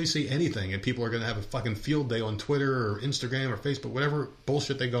can literally say anything, and people are going to have a fucking field day on Twitter or Instagram or Facebook, whatever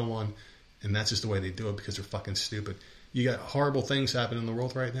bullshit they go on, and that's just the way they do it because they're fucking stupid. You got horrible things happening in the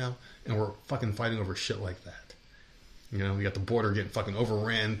world right now, and we're fucking fighting over shit like that. You know, you got the border getting fucking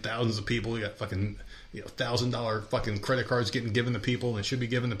overran, thousands of people. You got fucking $1,000 fucking credit cards getting given to people, and it should be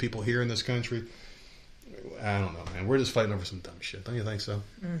given to people here in this country. I don't know, man. We're just fighting over some dumb shit. Don't you think so?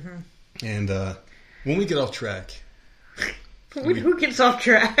 Mm-hmm. And when we get off track, who gets off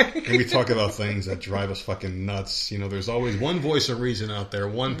track? and we talk about things that drive us fucking nuts. You know, there's always one voice of reason out there,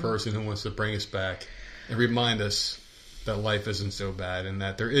 one person who wants to bring us back and remind us that life isn't so bad and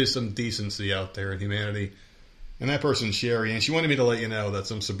that there is some decency out there in humanity. And that person's Sherry, and she wanted me to let you know that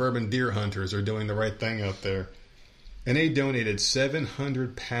some suburban deer hunters are doing the right thing out there. And they donated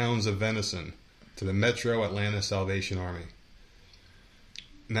 700 pounds of venison to the Metro Atlanta Salvation Army.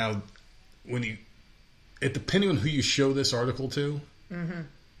 Now, depending on who you show this article to,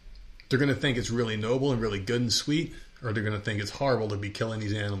 they're going to think it's really noble and really good and sweet, or they're going to think it's horrible to be killing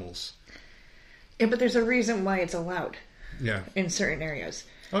these animals. Yeah, but there's a reason why it's allowed. Yeah. In certain areas.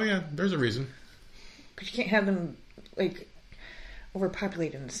 Oh, yeah, there's a reason. But you can't have them, like,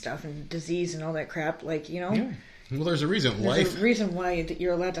 overpopulated and stuff, and disease and all that crap, like, you know? Yeah. Well, there's a reason. There's a reason why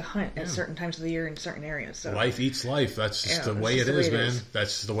you're allowed to hunt at certain times of the year in certain areas. So. Life eats life. That's just the way it is, man.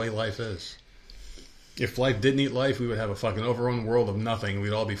 That's just the way life is. If life didn't eat life, we would have a fucking overrun world of nothing.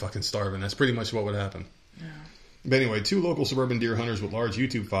 We'd all be fucking starving. That's pretty much what would happen. Yeah. But anyway, 2 local suburban deer hunters with large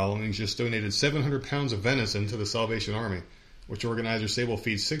YouTube followings just donated 700 pounds of venison to the Salvation Army, which organizers say will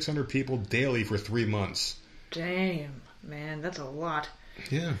feed 600 people daily for 3 months. Damn, man, that's a lot.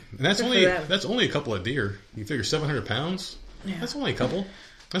 Yeah, and that's only a couple of deer. You figure 700 pounds? Yeah. That's only a couple.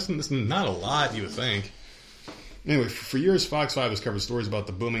 That's not a lot, you would think. Anyway, for years, Fox 5 has covered stories about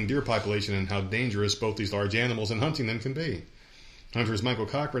the booming deer population and how dangerous both these large animals and hunting them can be. Hunters Michael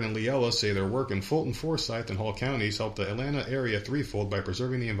Cochran and Lee Ellis say their work in Fulton, Forsyth, and Hall counties helped the Atlanta area threefold by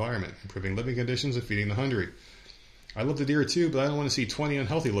preserving the environment, improving living conditions, and feeding the hungry. I love the deer too, but I don't want to see 20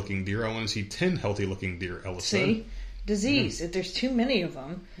 unhealthy-looking deer. I want to see 10 healthy-looking deer, Ellis said. Disease. If there's too many of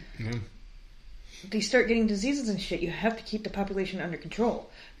them, they start getting diseases and shit. You have to keep the population under control.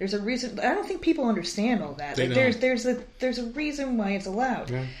 There's a reason. I don't think people understand all that. Like, there's a reason why it's allowed.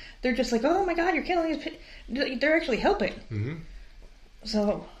 Yeah. They're just like, oh my god, you're killing these. They're actually helping. Mm-hmm.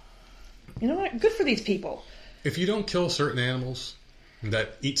 So, you know what? Good for these people. If you don't kill certain animals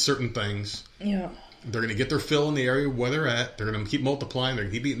that eat certain things, they're going to get their fill in the area where they're at. They're going to keep multiplying. They're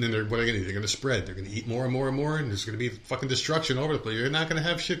going to keep eating. And what are they going to do? They're going to spread. They're going to eat more and more and more. And there's going to be fucking destruction over the place. You're not going to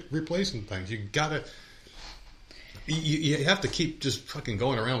have shit replacing things. You got to... You have to keep just fucking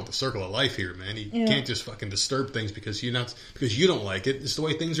going around with the circle of life here, man. You can't just fucking disturb things because you don't like it. It's the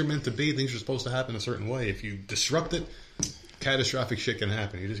way things are meant to be. Things are supposed to happen a certain way. If you disrupt it, catastrophic shit can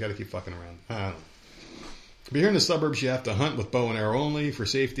happen. You just got to keep fucking around. I don't know. But here in the suburbs, you have to hunt with bow and arrow only. For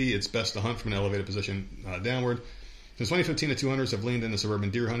safety, it's best to hunt from an elevated position downward. Since 2015, the 200s have leaned into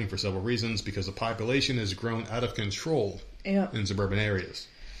suburban deer hunting for several reasons, because the population has grown out of control in suburban areas.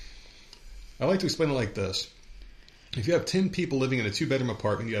 I like to explain it like this. If you have 10 people living in a 2-bedroom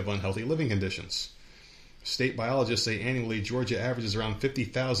apartment, you have unhealthy living conditions. State biologists say annually Georgia averages around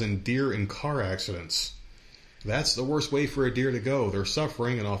 50,000 deer in car accidents. That's the worst way for a deer to go. They're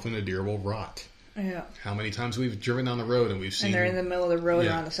suffering, and often a deer will rot. Yeah. How many times we've driven down the road and we've seen... And they're in the middle of the road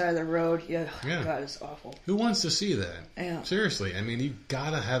or on the side of the road. Yeah. God, it's awful. Who wants to see that? Yeah. Seriously. I mean, you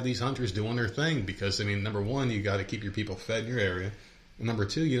got to have these hunters doing their thing because, I mean, number one, you got to keep your people fed in your area. And number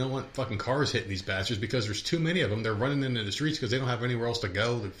two, you don't want fucking cars hitting these bastards because there's too many of them. They're running into the streets because they don't have anywhere else to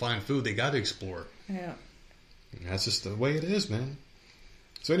go to find food. They got to explore. Yeah. And that's just the way it is, man.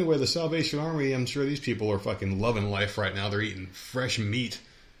 So anyway, the Salvation Army, I'm sure these people are fucking loving life right now. They're eating fresh meat.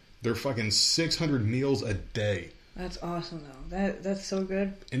 They're fucking 600 meals a day. That's awesome, though. That's so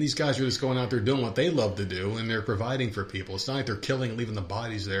good. And these guys are just going out there doing what they love to do, and they're providing for people. It's not like they're killing and leaving the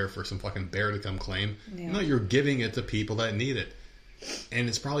bodies there for some fucking bear to come claim. Yeah. No, you're giving it to people that need it. And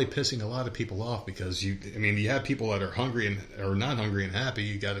it's probably pissing a lot of people off because you have people that are hungry and or not hungry and happy.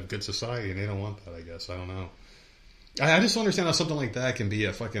 You got a good society, and they don't want that, I guess. I don't know. I just don't understand how something like that can be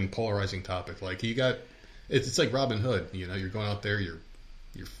a fucking polarizing topic. Like, it's like Robin Hood. You know, you're going out there, you're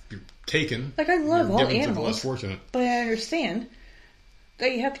taken. Like, I love all animals, the less fortunate. But I understand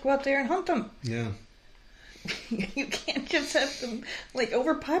that you have to go out there and hunt them. Yeah. You can't just have them, like,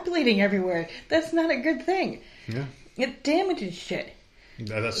 overpopulating everywhere. That's not a good thing. Yeah. It damages shit.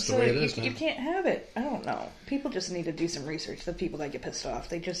 That's the way it is, man. You can't have it. I don't know. People just need to do some research. The people that get pissed off,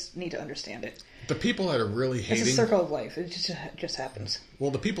 they just need to understand it. The people that are really hating... It's a circle of life. It just happens. Well,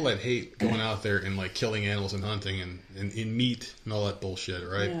 the people that hate going out there and like killing animals and hunting and meat and all that bullshit,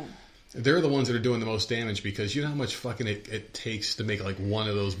 right? Yeah. They're the ones that are doing the most damage because you know how much fucking it takes to make like one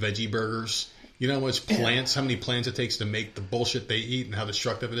of those veggie burgers? You know how much plants, how many plants it takes to make the bullshit they eat and how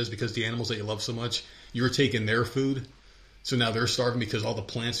destructive it is because the animals that you love so much, you're taking their food. So now they're starving because all the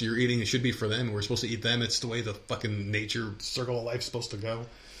plants that you're eating, it should be for them. We're supposed to eat them. It's the way the fucking nature circle of life's supposed to go.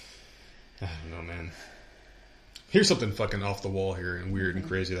 I don't know, man. Here's something fucking off the wall here and weird and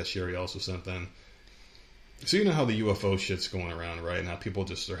crazy that Sherry also sent in. So you know how the UFO shit's going around right now? People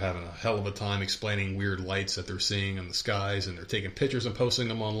just are having a hell of a time explaining weird lights that they're seeing in the skies, and they're taking pictures and posting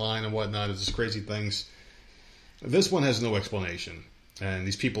them online and whatnot. It's just crazy things. This one has no explanation. And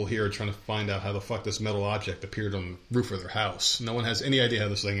these people here are trying to find out how the fuck this metal object appeared on the roof of their house. No one has any idea how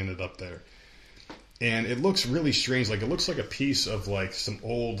this thing ended up there. And it looks really strange. Like, it looks like a piece of, like, some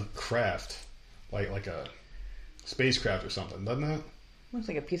old craft. Like a spacecraft or something, doesn't it? Looks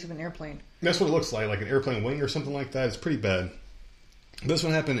like a piece of an airplane. That's what it looks like an airplane wing or something like that. It's pretty bad. This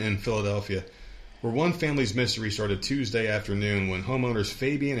one happened in Philadelphia, where one family's mystery started Tuesday afternoon when homeowners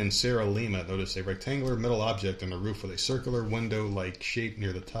Fabian and Sarah Lima noticed a rectangular metal object on the roof with a circular window-like shape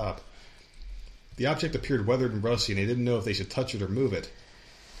near the top. The object appeared weathered and rusty, and they didn't know if they should touch it or move it.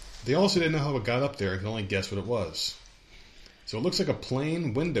 They also didn't know how it got up there and could only guess what it was. So it looks like a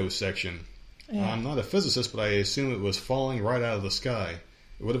plain window section. Yeah. I'm not a physicist, but I assume it was falling right out of the sky.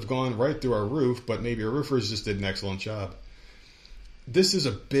 It would have gone right through our roof, but maybe our roofers just did an excellent job. This is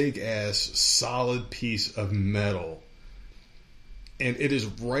a big-ass, solid piece of metal. And it is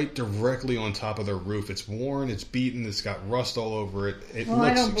right directly on top of their roof. It's worn, it's beaten, it's got rust all over it. It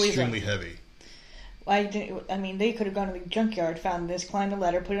looks extremely heavy. I mean, they could have gone to the junkyard, found this, climbed the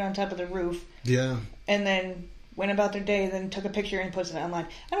ladder, put it on top of the roof. Yeah. And then went about their day, then took a picture and posted it online.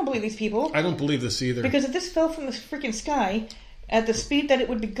 I don't believe these people. I don't believe this either. Because if this fell from the freaking sky, at the speed that it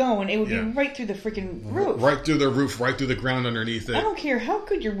would be going, it would be right through the freaking roof. Right through the roof, right through the ground underneath it. I don't care how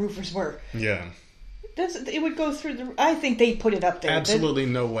good your roofers were. Yeah. It would go through the... I think they put it up there. Absolutely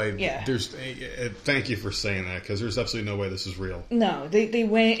no way. Yeah. Thank you for saying that, because there's absolutely no way this is real. No, they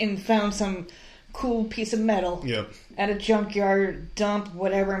went and found some cool piece of metal at a junkyard, dump,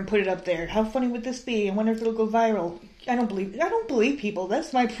 whatever, and put it up there. How funny would this be? I wonder if it'll go viral. I don't believe people.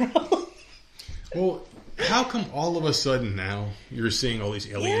 That's my problem. Well, how come all of a sudden now you're seeing all these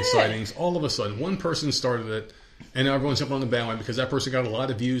alien sightings? All of a sudden, one person started it, and now everyone's jumping on the bandwagon because that person got a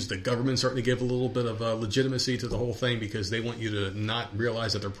lot of views. The government's starting to give a little bit of legitimacy to the whole thing because they want you to not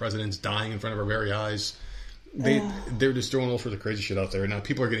realize that their president's dying in front of our very eyes. They're just throwing all sorts of crazy shit out there. Now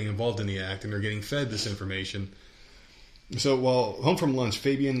people are getting involved in the act, and they're getting fed this information. So while home from lunch,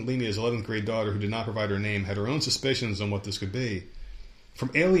 Fabian Lima's 11th grade daughter, who did not provide her name, had her own suspicions on what this could be.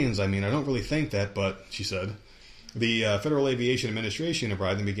 From aliens, I don't really think that, but, she said. The Federal Aviation Administration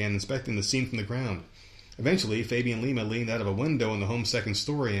arrived and began inspecting the scene from the ground. Eventually, Fabian Lima leaned out of a window in the home's second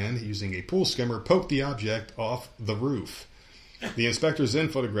story and, using a pool skimmer, poked the object off the roof. The inspectors then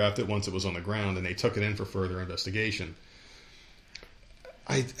photographed it once it was on the ground, and they took it in for further investigation.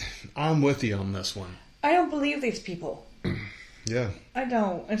 I'm with you on this one. I don't believe these people. Yeah. I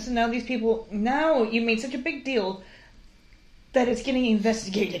don't. And so now these people... Now you made such a big deal that it's getting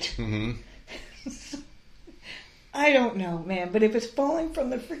investigated. Mm-hmm. I don't know, man. But if it's falling from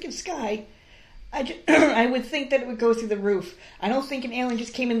the freaking sky, I would think that it would go through the roof. I don't think an alien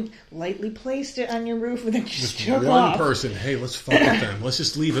just came and lightly placed it on your roof and then just took off. One person, hey, let's fuck with them. Let's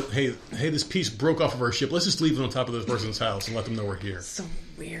just leave it. Hey, this piece broke off of our ship. Let's just leave it on top of this person's house and let them know we're here. So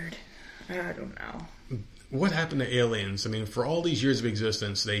weird. I don't know. What happened to aliens? For all these years of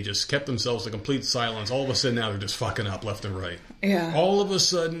existence, they just kept themselves in complete silence. All of a sudden now they're just fucking up left and right. Yeah. All of a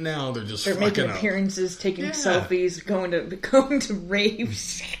sudden now they're just fucking up. They're making appearances, taking selfies, going to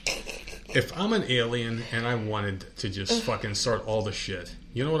raves. If I'm an alien and I wanted to just fucking start all the shit,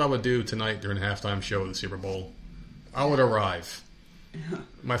 you know what I would do tonight during the halftime show of the Super Bowl? I would arrive. Yeah.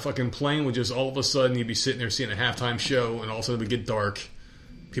 My fucking plane would just all of a sudden, you'd be sitting there seeing a halftime show, and all of a sudden it would get dark.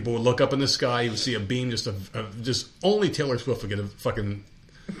 People would look up in the sky. You would see a beam. Just only Taylor Swift would get fucking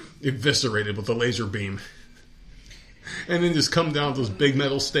eviscerated with a laser beam, and then just come down those big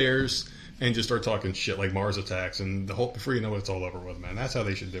metal stairs and just start talking shit like Mars attacks. And before you know it, it's all over with, man. That's how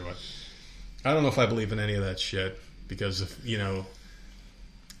they should do it. I don't know if I believe in any of that shit because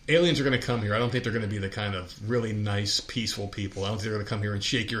aliens are going to come here. I don't think they're going to be the kind of really nice, peaceful people. I don't think they're going to come here and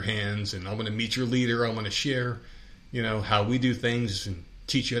shake your hands and I'm going to meet your leader. I'm going to share, how we do things and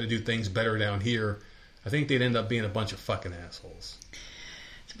teach you how to do things better down here. I think they'd end up being a bunch of fucking assholes.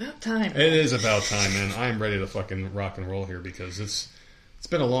 It's about time. It is about time, man. I'm ready to fucking rock and roll here because it's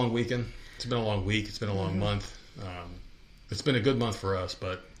been a long weekend. It's been a long week. It's been a long month. It's been a good month for us,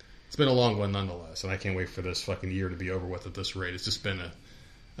 but it's been a long one nonetheless. And I can't wait for this fucking year to be over with at this rate. It's just been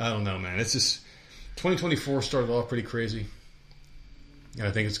I don't know, man. It's just 2024 started off pretty crazy. And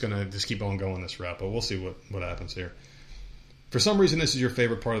I think it's going to just keep on going this route, but we'll see what happens here. For some reason, this is your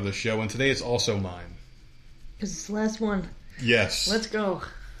favorite part of the show, and today it's also mine. Because it's the last one. Yes. Let's go.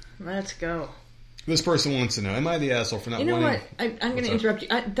 Let's go. This person wants to know, am I the asshole for not winning? You know what? I'm going to interrupt you.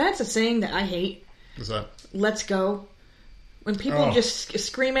 That's a saying that I hate. What's that? Let's go. When people just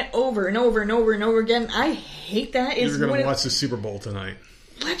scream it over and over and over and over again, I hate that. You're going to watch the Super Bowl tonight.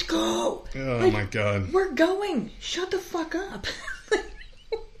 Let's go. Oh, my God. We're going. Shut the fuck up.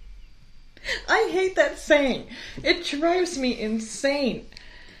 I hate that saying. It drives me insane.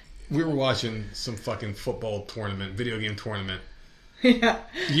 We were watching some fucking football tournament, video game tournament, yeah,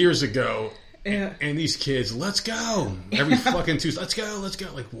 years ago. Yeah. And these kids, let's go. Every fucking Tuesday, let's go, let's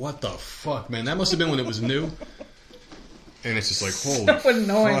go. Like, what the fuck, man? That must have been when it was new. And it's just like,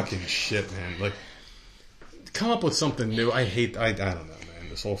 holy fucking shit, man. Like, come up with something new. I don't know, man.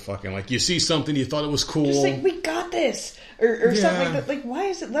 This whole fucking, like, you see something, you thought it was cool. Just like, we got this. Or something like that. Like, why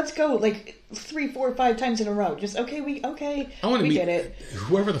is it, let's go, like, 3, 4, 5 times in a row. Just, okay, we did it.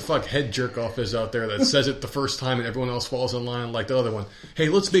 Whoever the fuck head jerk off is out there that says it the first time and everyone else falls in line like the other one. Hey,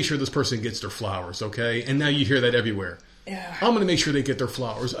 let's make sure this person gets their flowers, okay? And now you hear that everywhere. Yeah. I'm going to make sure they get their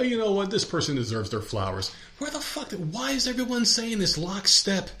flowers. Oh, you know what? This person deserves their flowers. Where the fuck? Why is everyone saying this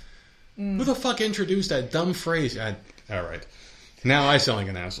lockstep? Who the fuck introduced that dumb phrase? All right. Now I sound like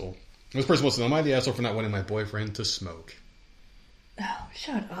an asshole. This person wants to know, am I the asshole for not wanting my boyfriend to smoke? Oh,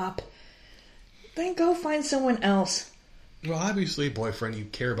 shut up. Then go find someone else. Well, obviously, boyfriend, you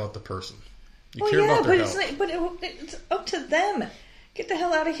care about the person. You care about their health. It's up to them. Get the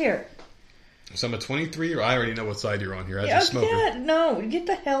hell out of here. So I'm a 23-year-old. I already know what side you're on here. As a smoker. Yeah, no. Get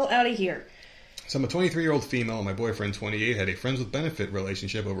the hell out of here. So I'm a 23-year-old female, and my boyfriend, 28, had a friends with benefit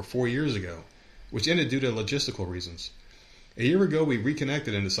relationship over 4 years ago, which ended due to logistical reasons. A year ago, we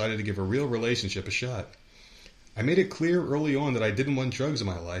reconnected and decided to give a real relationship a shot. I made it clear early on that I didn't want drugs in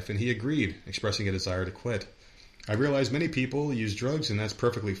my life, and he agreed, expressing a desire to quit. I realize many people use drugs, and that's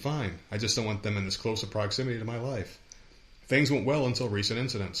perfectly fine. I just don't want them in this close a proximity to my life. Things went well until recent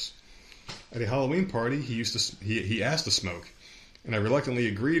incidents. At a Halloween party, he asked to smoke, and I reluctantly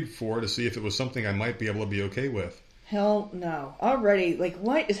agreed to see if it was something I might be able to be okay with. Hell no. Already, like,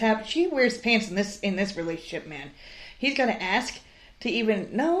 what is happening? She wears pants in this relationship, man. He's got to ask to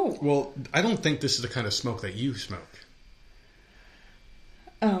even know. Well, I don't think this is the kind of smoke that you smoke.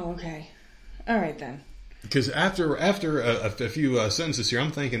 Oh, okay. All right, then. Because after a few sentences here,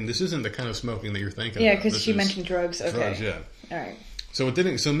 I'm thinking this isn't the kind of smoking that you're thinking about. Yeah, because she mentioned drugs. Okay. Drugs, yeah. All right. So it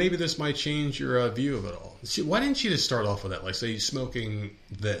didn't. So maybe this might change your view of it all. Why didn't she just start off with that? Like, say, smoking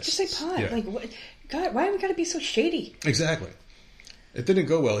this. Just say pot. Yeah. Like, what? God, why do we got to be so shady? Exactly. It didn't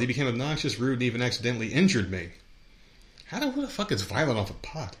go well. He became obnoxious, rude, and even accidentally injured me. Who the fuck is violent off a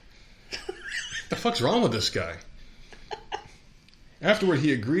pot? What the fuck's wrong with this guy? Afterward,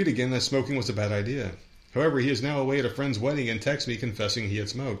 he agreed again that smoking was a bad idea. However, he is now away at a friend's wedding and texts me confessing he had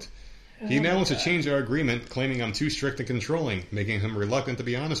smoked. He now wants to change our agreement, claiming I'm too strict and controlling, making him reluctant to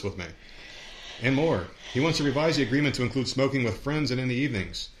be honest with me. And more. He wants to revise the agreement to include smoking with friends and in the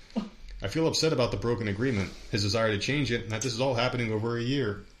evenings. I feel upset about the broken agreement, his desire to change it, and that this is all happening over a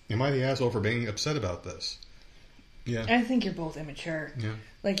year. Am I the asshole for being upset about this? Yeah. I think you're both immature. Yeah.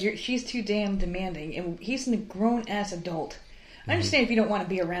 Like, she's too damn demanding, and he's a grown-ass adult. I understand if you don't want to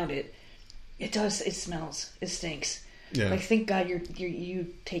be around it. It smells. It stinks. Yeah. Like, thank God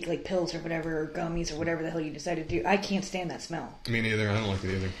you take, like, pills or whatever, or gummies or whatever the hell you decide to do. I can't stand that smell. Me neither. I don't like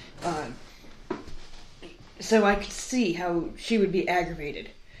it either. So I could see how she would be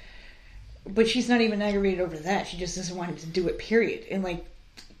aggravated. But she's not even aggravated over that. She just doesn't want him to do it, period. And, like,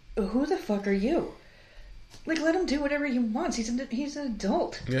 who the fuck are you? Like, let him do whatever he wants. He's an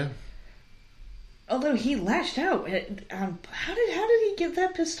adult. Yeah. Although he lashed out on how did he get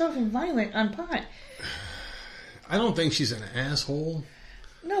that pissed off and violent on pot? I don't think she's an asshole.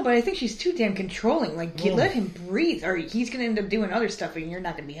 No, but I think she's too damn controlling. Like, let him breathe, or he's going to end up doing other stuff, and you're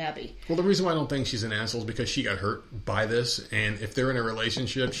not going to be happy. Well, the reason why I don't think she's an asshole is because she got hurt by this, and if they're in a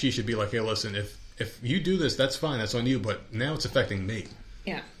relationship, she should be like, hey, listen, if you do this, that's fine, that's on you, but now it's affecting me.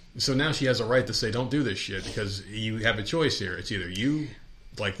 Yeah. So now she has a right to say, don't do this shit, because you have a choice here. It's either you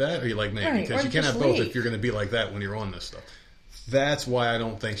like that or you like me. Right, because you can't have both if you're going to be like that when you're on this stuff. That's why I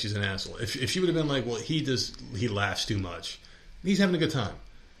don't think she's an asshole. If she would have been like, well, he laughs too much. He's having a good time.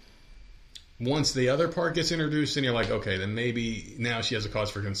 once the other part gets introduced, then you're like, okay, then maybe now she has a cause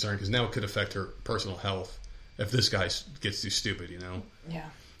for concern because now it could affect her personal health if this guy gets too stupid, you know? Yeah.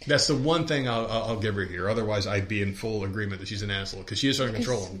 That's the one thing I'll give her here. Otherwise, I'd be in full agreement that she's an asshole because she is trying to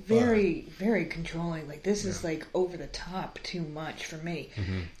control him. Very, very controlling. Like, this is, like, over the top too much for me.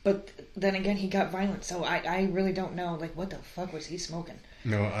 Mm-hmm. But then again, he got violent, so I really don't know, like, what the fuck was he smoking?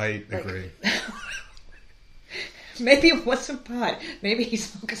 No, I agree. Maybe it wasn't pot. Maybe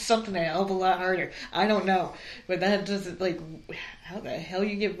he's smoking something a hell of a lot harder. I don't know. But that doesn't, like, how the hell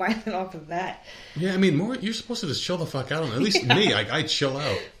you get violent off of that? Yeah, I mean, you're supposed to just chill the fuck out on it. At least me, I chill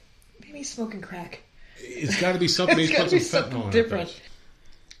out. Maybe he's smoking crack. It's got to be something. He's put some fentanyl in different.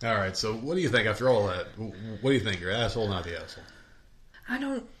 It. All right, so what do you think after all that? What do you think? You're an asshole, not the asshole? I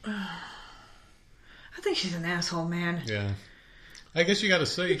don't... I think she's an asshole, man. Yeah. I guess you got to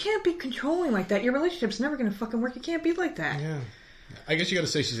say... You can't be controlling like that. Your relationship's never going to fucking work. You can't be like that. Yeah. I guess you got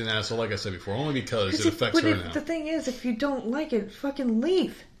to say she's an asshole, like I said before, only because it affects her now. The thing is, if you don't like it, fucking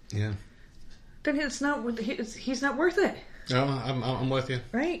leave. Yeah. Then he's not worth it. No, I'm with you.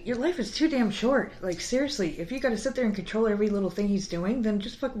 Right? Your life is too damn short. Like, seriously, if you got to sit there and control every little thing he's doing, then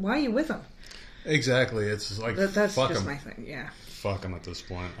just why are you with him? Exactly. It's like, that's fuck just him. my thing, yeah. Fuck him at this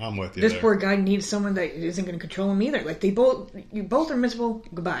point. I'm with you. This poor guy needs someone that isn't going to control him either. Like, you both are miserable.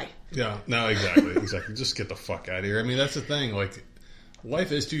 Goodbye. Yeah, no, exactly. Just get the fuck out of here. I mean, that's the thing. Like,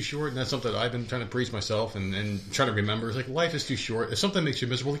 life is too short, and that's something that I've been trying to preach myself and trying to remember. It's like, life is too short. If something makes you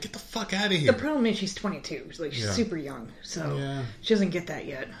miserable, get the fuck out of here. The problem is she's 22. Like, she's super young, so she doesn't get that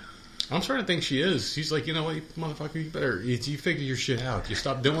yet. I'm starting to think she is. She's like, you know what, motherfucker, you figure your shit out. You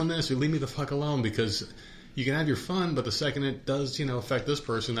stop doing this, or leave me the fuck alone, because you can have your fun, but the second it does, affect this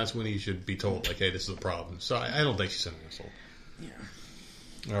person, that's when you should be told, like, hey, this is a problem. So I don't think she's an asshole.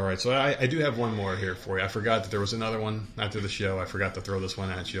 Yeah. All right, so I do have one more here for you. I forgot that there was another one after the show. I forgot to throw this one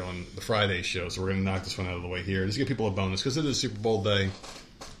at you on the Friday show, so we're going to knock this one out of the way here. Just give people a bonus, because it is Super Bowl day.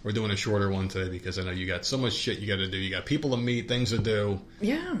 We're doing a shorter one today because I know you got so much shit you got to do. You got people to meet, things to do.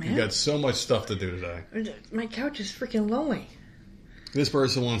 Yeah, man. You got so much stuff to do today. My couch is freaking lonely. This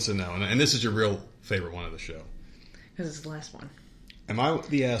person wants to know, and this is your real favorite one of the show. Because it's the last one. Am I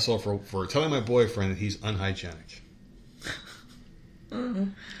the asshole for telling my boyfriend that he's unhygienic? Mm-hmm.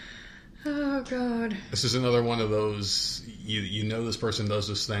 Oh, God. This is another one of those, you know this person does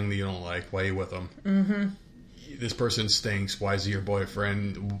this thing that you don't like. Why are you with them? Mm-hmm. This person stinks. Why is he your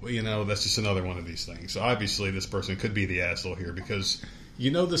boyfriend? That's just another one of these things. So obviously this person could be the asshole here because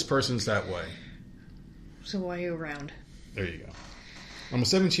this person's that way. So why are you around? There you go. I'm a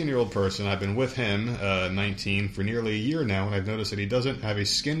 17-year-old person. I've been with him, 19, for nearly a year now, and I've noticed that he doesn't have a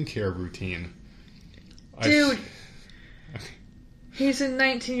skincare routine. Dude, he's a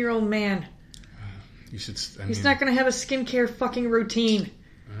 19-year-old man. He's not going to have a skincare fucking routine.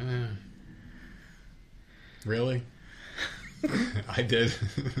 Really? I did.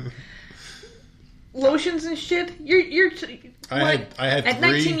 Lotions and shit? I had at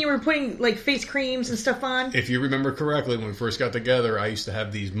 19 you were putting like face creams and stuff on? If you remember correctly, when we first got together, I used to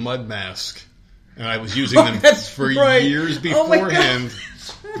have these mud masks. And I was using them for years beforehand.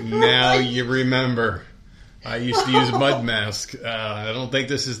 Now you remember. I used to use mud masks. I don't think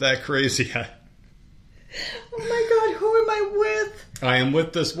this is that crazy. Oh my God, who am I with? I am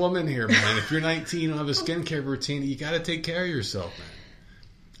with this woman here, man. If you're 19 and have a skincare routine, you got to take care of yourself, man.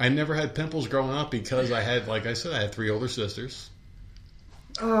 I never had pimples growing up because I had, like I said, I had 3 older sisters.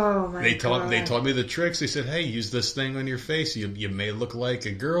 Oh my God. They taught me the tricks. They said, hey, use this thing on your face. You may look like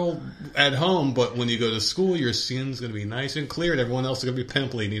a girl at home, but when you go to school, your skin's going to be nice and clear, and everyone else is going to be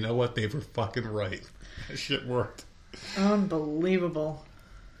pimply. And you know what? They were fucking right. That shit worked. Unbelievable.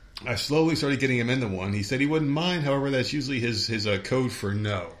 I slowly started getting him into one. He said he wouldn't mind. However, that's usually his code for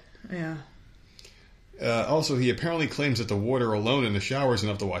no. Yeah. Also, he apparently claims that the water alone in the shower is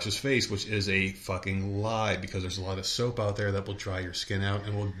enough to wash his face, which is a fucking lie because there's a lot of soap out there that will dry your skin out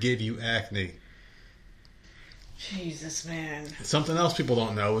and will give you acne. Jesus, man. Something else people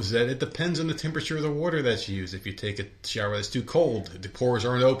don't know is that it depends on the temperature of the water that's used. If you take a shower that's too cold, the pores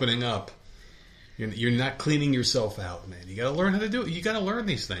aren't opening up. You're not cleaning yourself out, man. You got to learn how to do it. You got to learn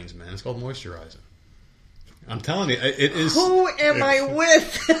these things, man. It's called moisturizing. I'm telling you, it is. Who am I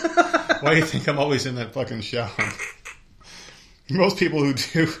with? Why do you think I'm always in that fucking shower? Most people who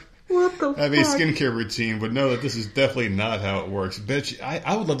do have a skincare routine would know that this is definitely not how it works. Bitch,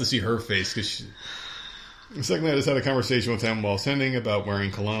 I would love to see her face because the second I just had a conversation with him while sending about wearing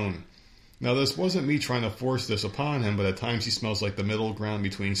cologne. Now, this wasn't me trying to force this upon him, but at times he smells like the middle ground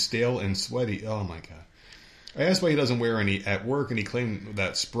between stale and sweaty. Oh, my God. I asked why he doesn't wear any at work, and he claimed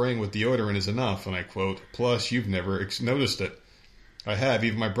that spraying with deodorant is enough, and I quote, plus, you've never noticed it. I have.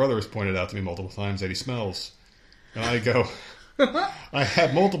 Even my brother has pointed out to me multiple times that he smells. And I go, I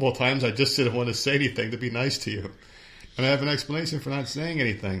have multiple times. I just didn't want to say anything to be nice to you. And I have an explanation for not saying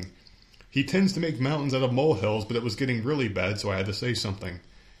anything. He tends to make mountains out of molehills, but it was getting really bad, so I had to say something.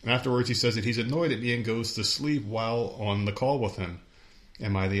 And afterwards he says that he's annoyed at me and goes to sleep while on the call with him.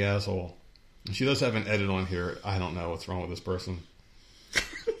 Am I the asshole? And she does have an edit on here. I don't know what's wrong with this person.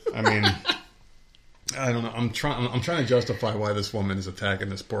 I mean, I don't know. I'm trying to justify why this woman is attacking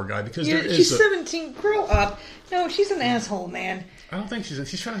this poor guy because she's 17. Grow up. No, she's an asshole, man. I don't think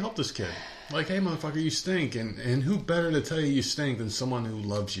she's trying to help this kid. Like, hey, motherfucker, you stink, and who better to tell you stink than someone who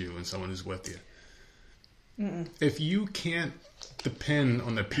loves you and someone who's with you? Mm-mm. If you can't depend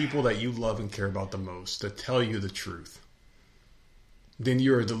on the people that you love and care about the most to tell you the truth, then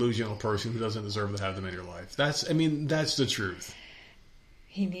you're a delusional person who doesn't deserve to have them in your life. That's the truth.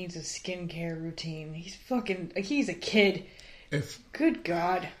 He needs a skincare routine. He's a kid. Good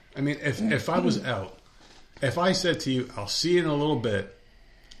God. I mean, if I was out, if I said to you, I'll see you in a little bit,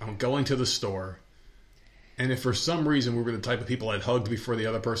 I'm going to the store, and if for some reason we were the type of people I'd hugged before the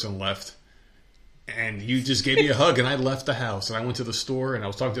other person left, and you just gave me a hug and I left the house and I went to the store and I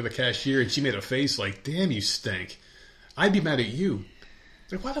was talking to the cashier and she made a face like, damn, you stink, I'd be mad at you.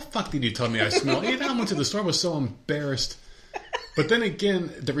 Like, why the fuck did you tell me I smell? Even I went to the store, I was so embarrassed. But then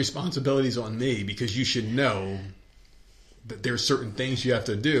again, the responsibility's on me because you should know that there's certain things you have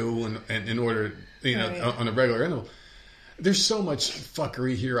to do in order, on a regular interval. There's so much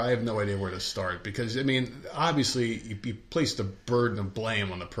fuckery here, I have no idea where to start. Because, I mean, obviously, you place the burden of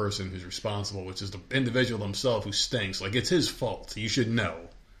blame on the person who's responsible, which is the individual himself who stinks. Like, it's his fault. You should know.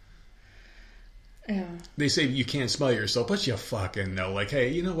 Yeah. They say you can't smell yourself, but you fucking know. Like, hey,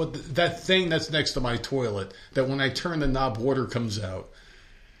 you know what? That thing that's next to my toilet, that when I turn the knob, water comes out.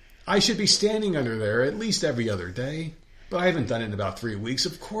 I should be standing under there at least every other day. But I haven't done it in about 3 weeks.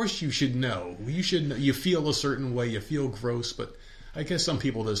 Of course you should know. You should know. You feel a certain way. You feel gross. But I guess some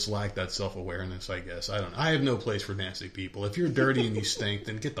people just lack that self-awareness, I guess. I don't know. I have no place for nasty people. If you're dirty and you stink,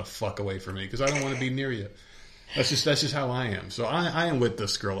 then get the fuck away from me because I don't want to be near you. That's just how I am. So I am with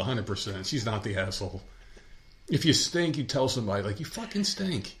this girl 100%. She's not the asshole. If you stink, you tell somebody, like, you fucking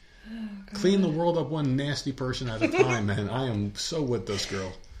stink. Oh, clean the world up one nasty person at a time, man. I am so with this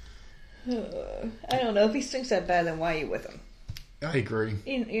girl. I don't know. If he stinks that bad, then why are you with him? I agree.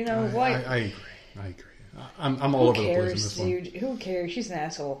 You know, why? I agree. I'm all over the place in this one. Dude? Who cares? She's an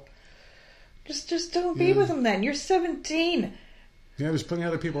asshole. Just don't be with him then. You're 17. Yeah, there's plenty of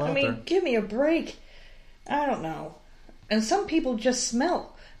other people out there. Give me a break. I don't know. And some people just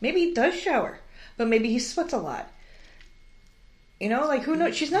smell. Maybe he does shower, but maybe he sweats a lot. You know, like, who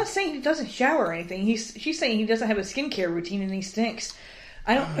knows? She's not saying he doesn't shower or anything. She's saying he doesn't have a skincare routine and he stinks.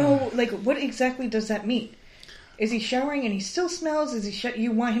 I don't know, like, what exactly does that mean? Is he showering and he still smells?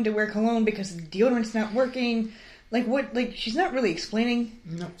 You want him to wear cologne because the deodorant's not working? Like, what? Like, she's not really explaining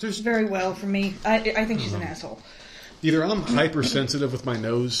very well for me. I think she's an asshole. Either I'm hypersensitive with my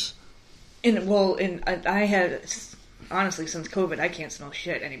nose. I had, honestly, since COVID, I can't smell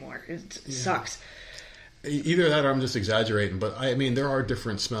shit anymore. It sucks. Either that or I'm just exaggerating, but I mean, there are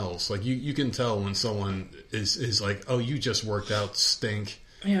different smells. Like, you can tell when someone is like, oh, you just worked out, stink.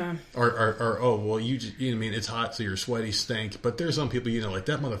 Yeah. Or oh, well, you know what I mean, it's hot, so you're sweaty, stink. But there's some people, like,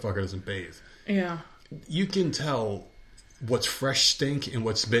 that motherfucker doesn't bathe. Yeah. You can tell what's fresh stink and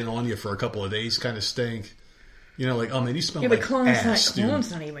what's been on you for a couple of days kind of stink. You know, like, oh, man, you smell like ass.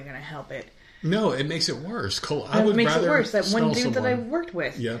 Cologne's not even going to help it. No, it makes it worse. It makes it worse. That one dude that I worked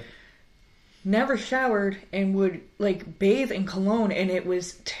with. Yeah. Never showered and would, like, bathe in cologne, and it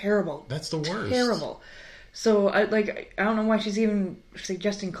was terrible. That's the worst. Terrible. So, I don't know why she's even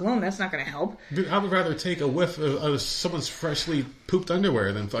suggesting cologne. That's not going to help. Dude, I would rather take a whiff of someone's freshly pooped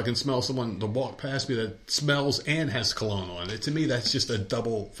underwear than fucking smell someone to walk past me that smells and has cologne on it. To me, that's just a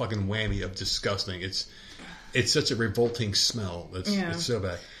double fucking whammy of disgusting. It's such a revolting smell. It's so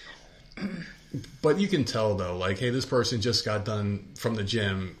bad. But you can tell, though, like, hey, this person just got done from the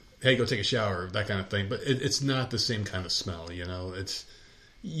gym. Hey, go take a shower, that kind of thing. But it's not the same kind of smell, you know? It's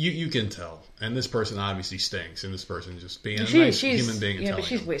you can tell. And this person obviously stinks, and this person just being a nice human being. Yeah, but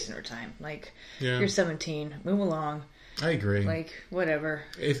she's wasting her time. Like, you're 17. Move along. I agree. Like, whatever.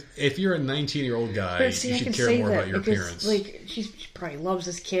 If you're a 19-year-old guy, you should care more about your appearance. Like, she probably loves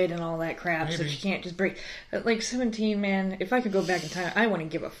this kid and all that crap, so she can't just break. But, like, 17, man, if I could go back in time, I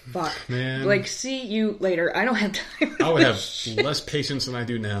wouldn't give a fuck. Man. Like, see you later. I don't have time. I would have less patience than I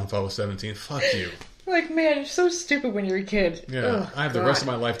do now if I was 17. Fuck you. Like, man, you're so stupid when you're a kid. Yeah, Ugh, I have the rest of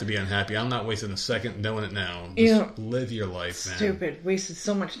my life to be unhappy. I'm not wasting a second doing it now. Just live your life, man. Stupid. Wasted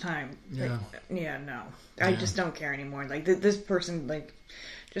so much time. Yeah. Like, no. I just don't care anymore. Like, this person, like,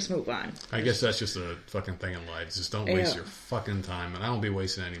 just move on. I guess that's just a fucking thing in life. Just don't waste your fucking time. And I won't be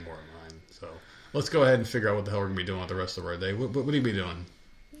wasting any more of mine. So, let's go ahead and figure out what the hell we're going to be doing with the rest of our day. What will you be doing?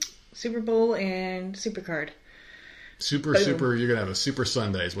 Super Bowl and Supercard. Super, you're going to have a Super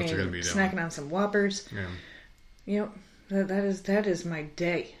Sunday is what you're going to be doing. Snacking on some Whoppers. Yeah. Yep. That is my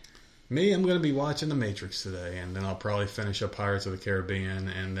day. Me, I'm going to be watching The Matrix today, and then I'll probably finish up Pirates of the Caribbean,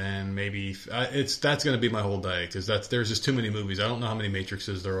 and then maybe that's going to be my whole day because there's just too many movies. I don't know how many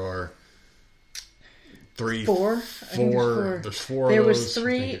Matrixes there are. 3, Four. 4. There's 4. There of was those.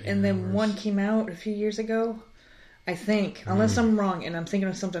 3, and then one came out a few years ago. I think, unless I'm wrong, and I'm thinking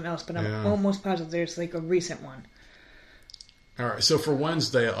of something else, but I'm almost positive there's like a recent one. All right, so for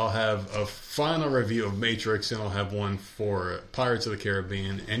Wednesday, I'll have a final review of Matrix, and I'll have one for Pirates of the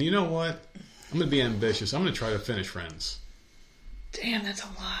Caribbean. And you know what? I'm going to be ambitious. I'm going to try to finish Friends. Damn, that's a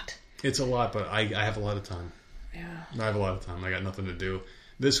lot. It's a lot, but I have a lot of time. Yeah. I have a lot of time. I got nothing to do.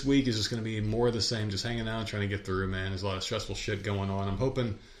 This week is just going to be more of the same, just hanging out, trying to get through, man. There's a lot of stressful shit going on. I'm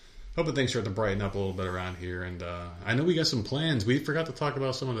hoping things start to brighten up a little bit around here. And I know we got some plans. We forgot to talk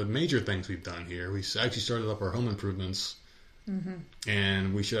about some of the major things we've done here. We actually started up our home improvements. Mm-hmm.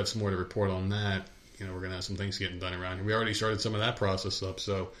 And we should have some more to report on that. You know, we're going to have some things getting done around here. We already started some of that process up,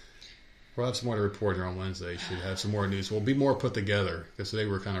 so we'll have some more to report here on Wednesday. Should have some more news. We'll be more put together, because today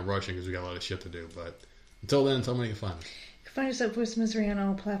we're kind of rushing because we got a lot of shit to do. But until then, tell me you can find us. You can find us at Voice of Misery on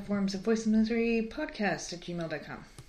all platforms at voiceofmiserypodcast@gmail.com.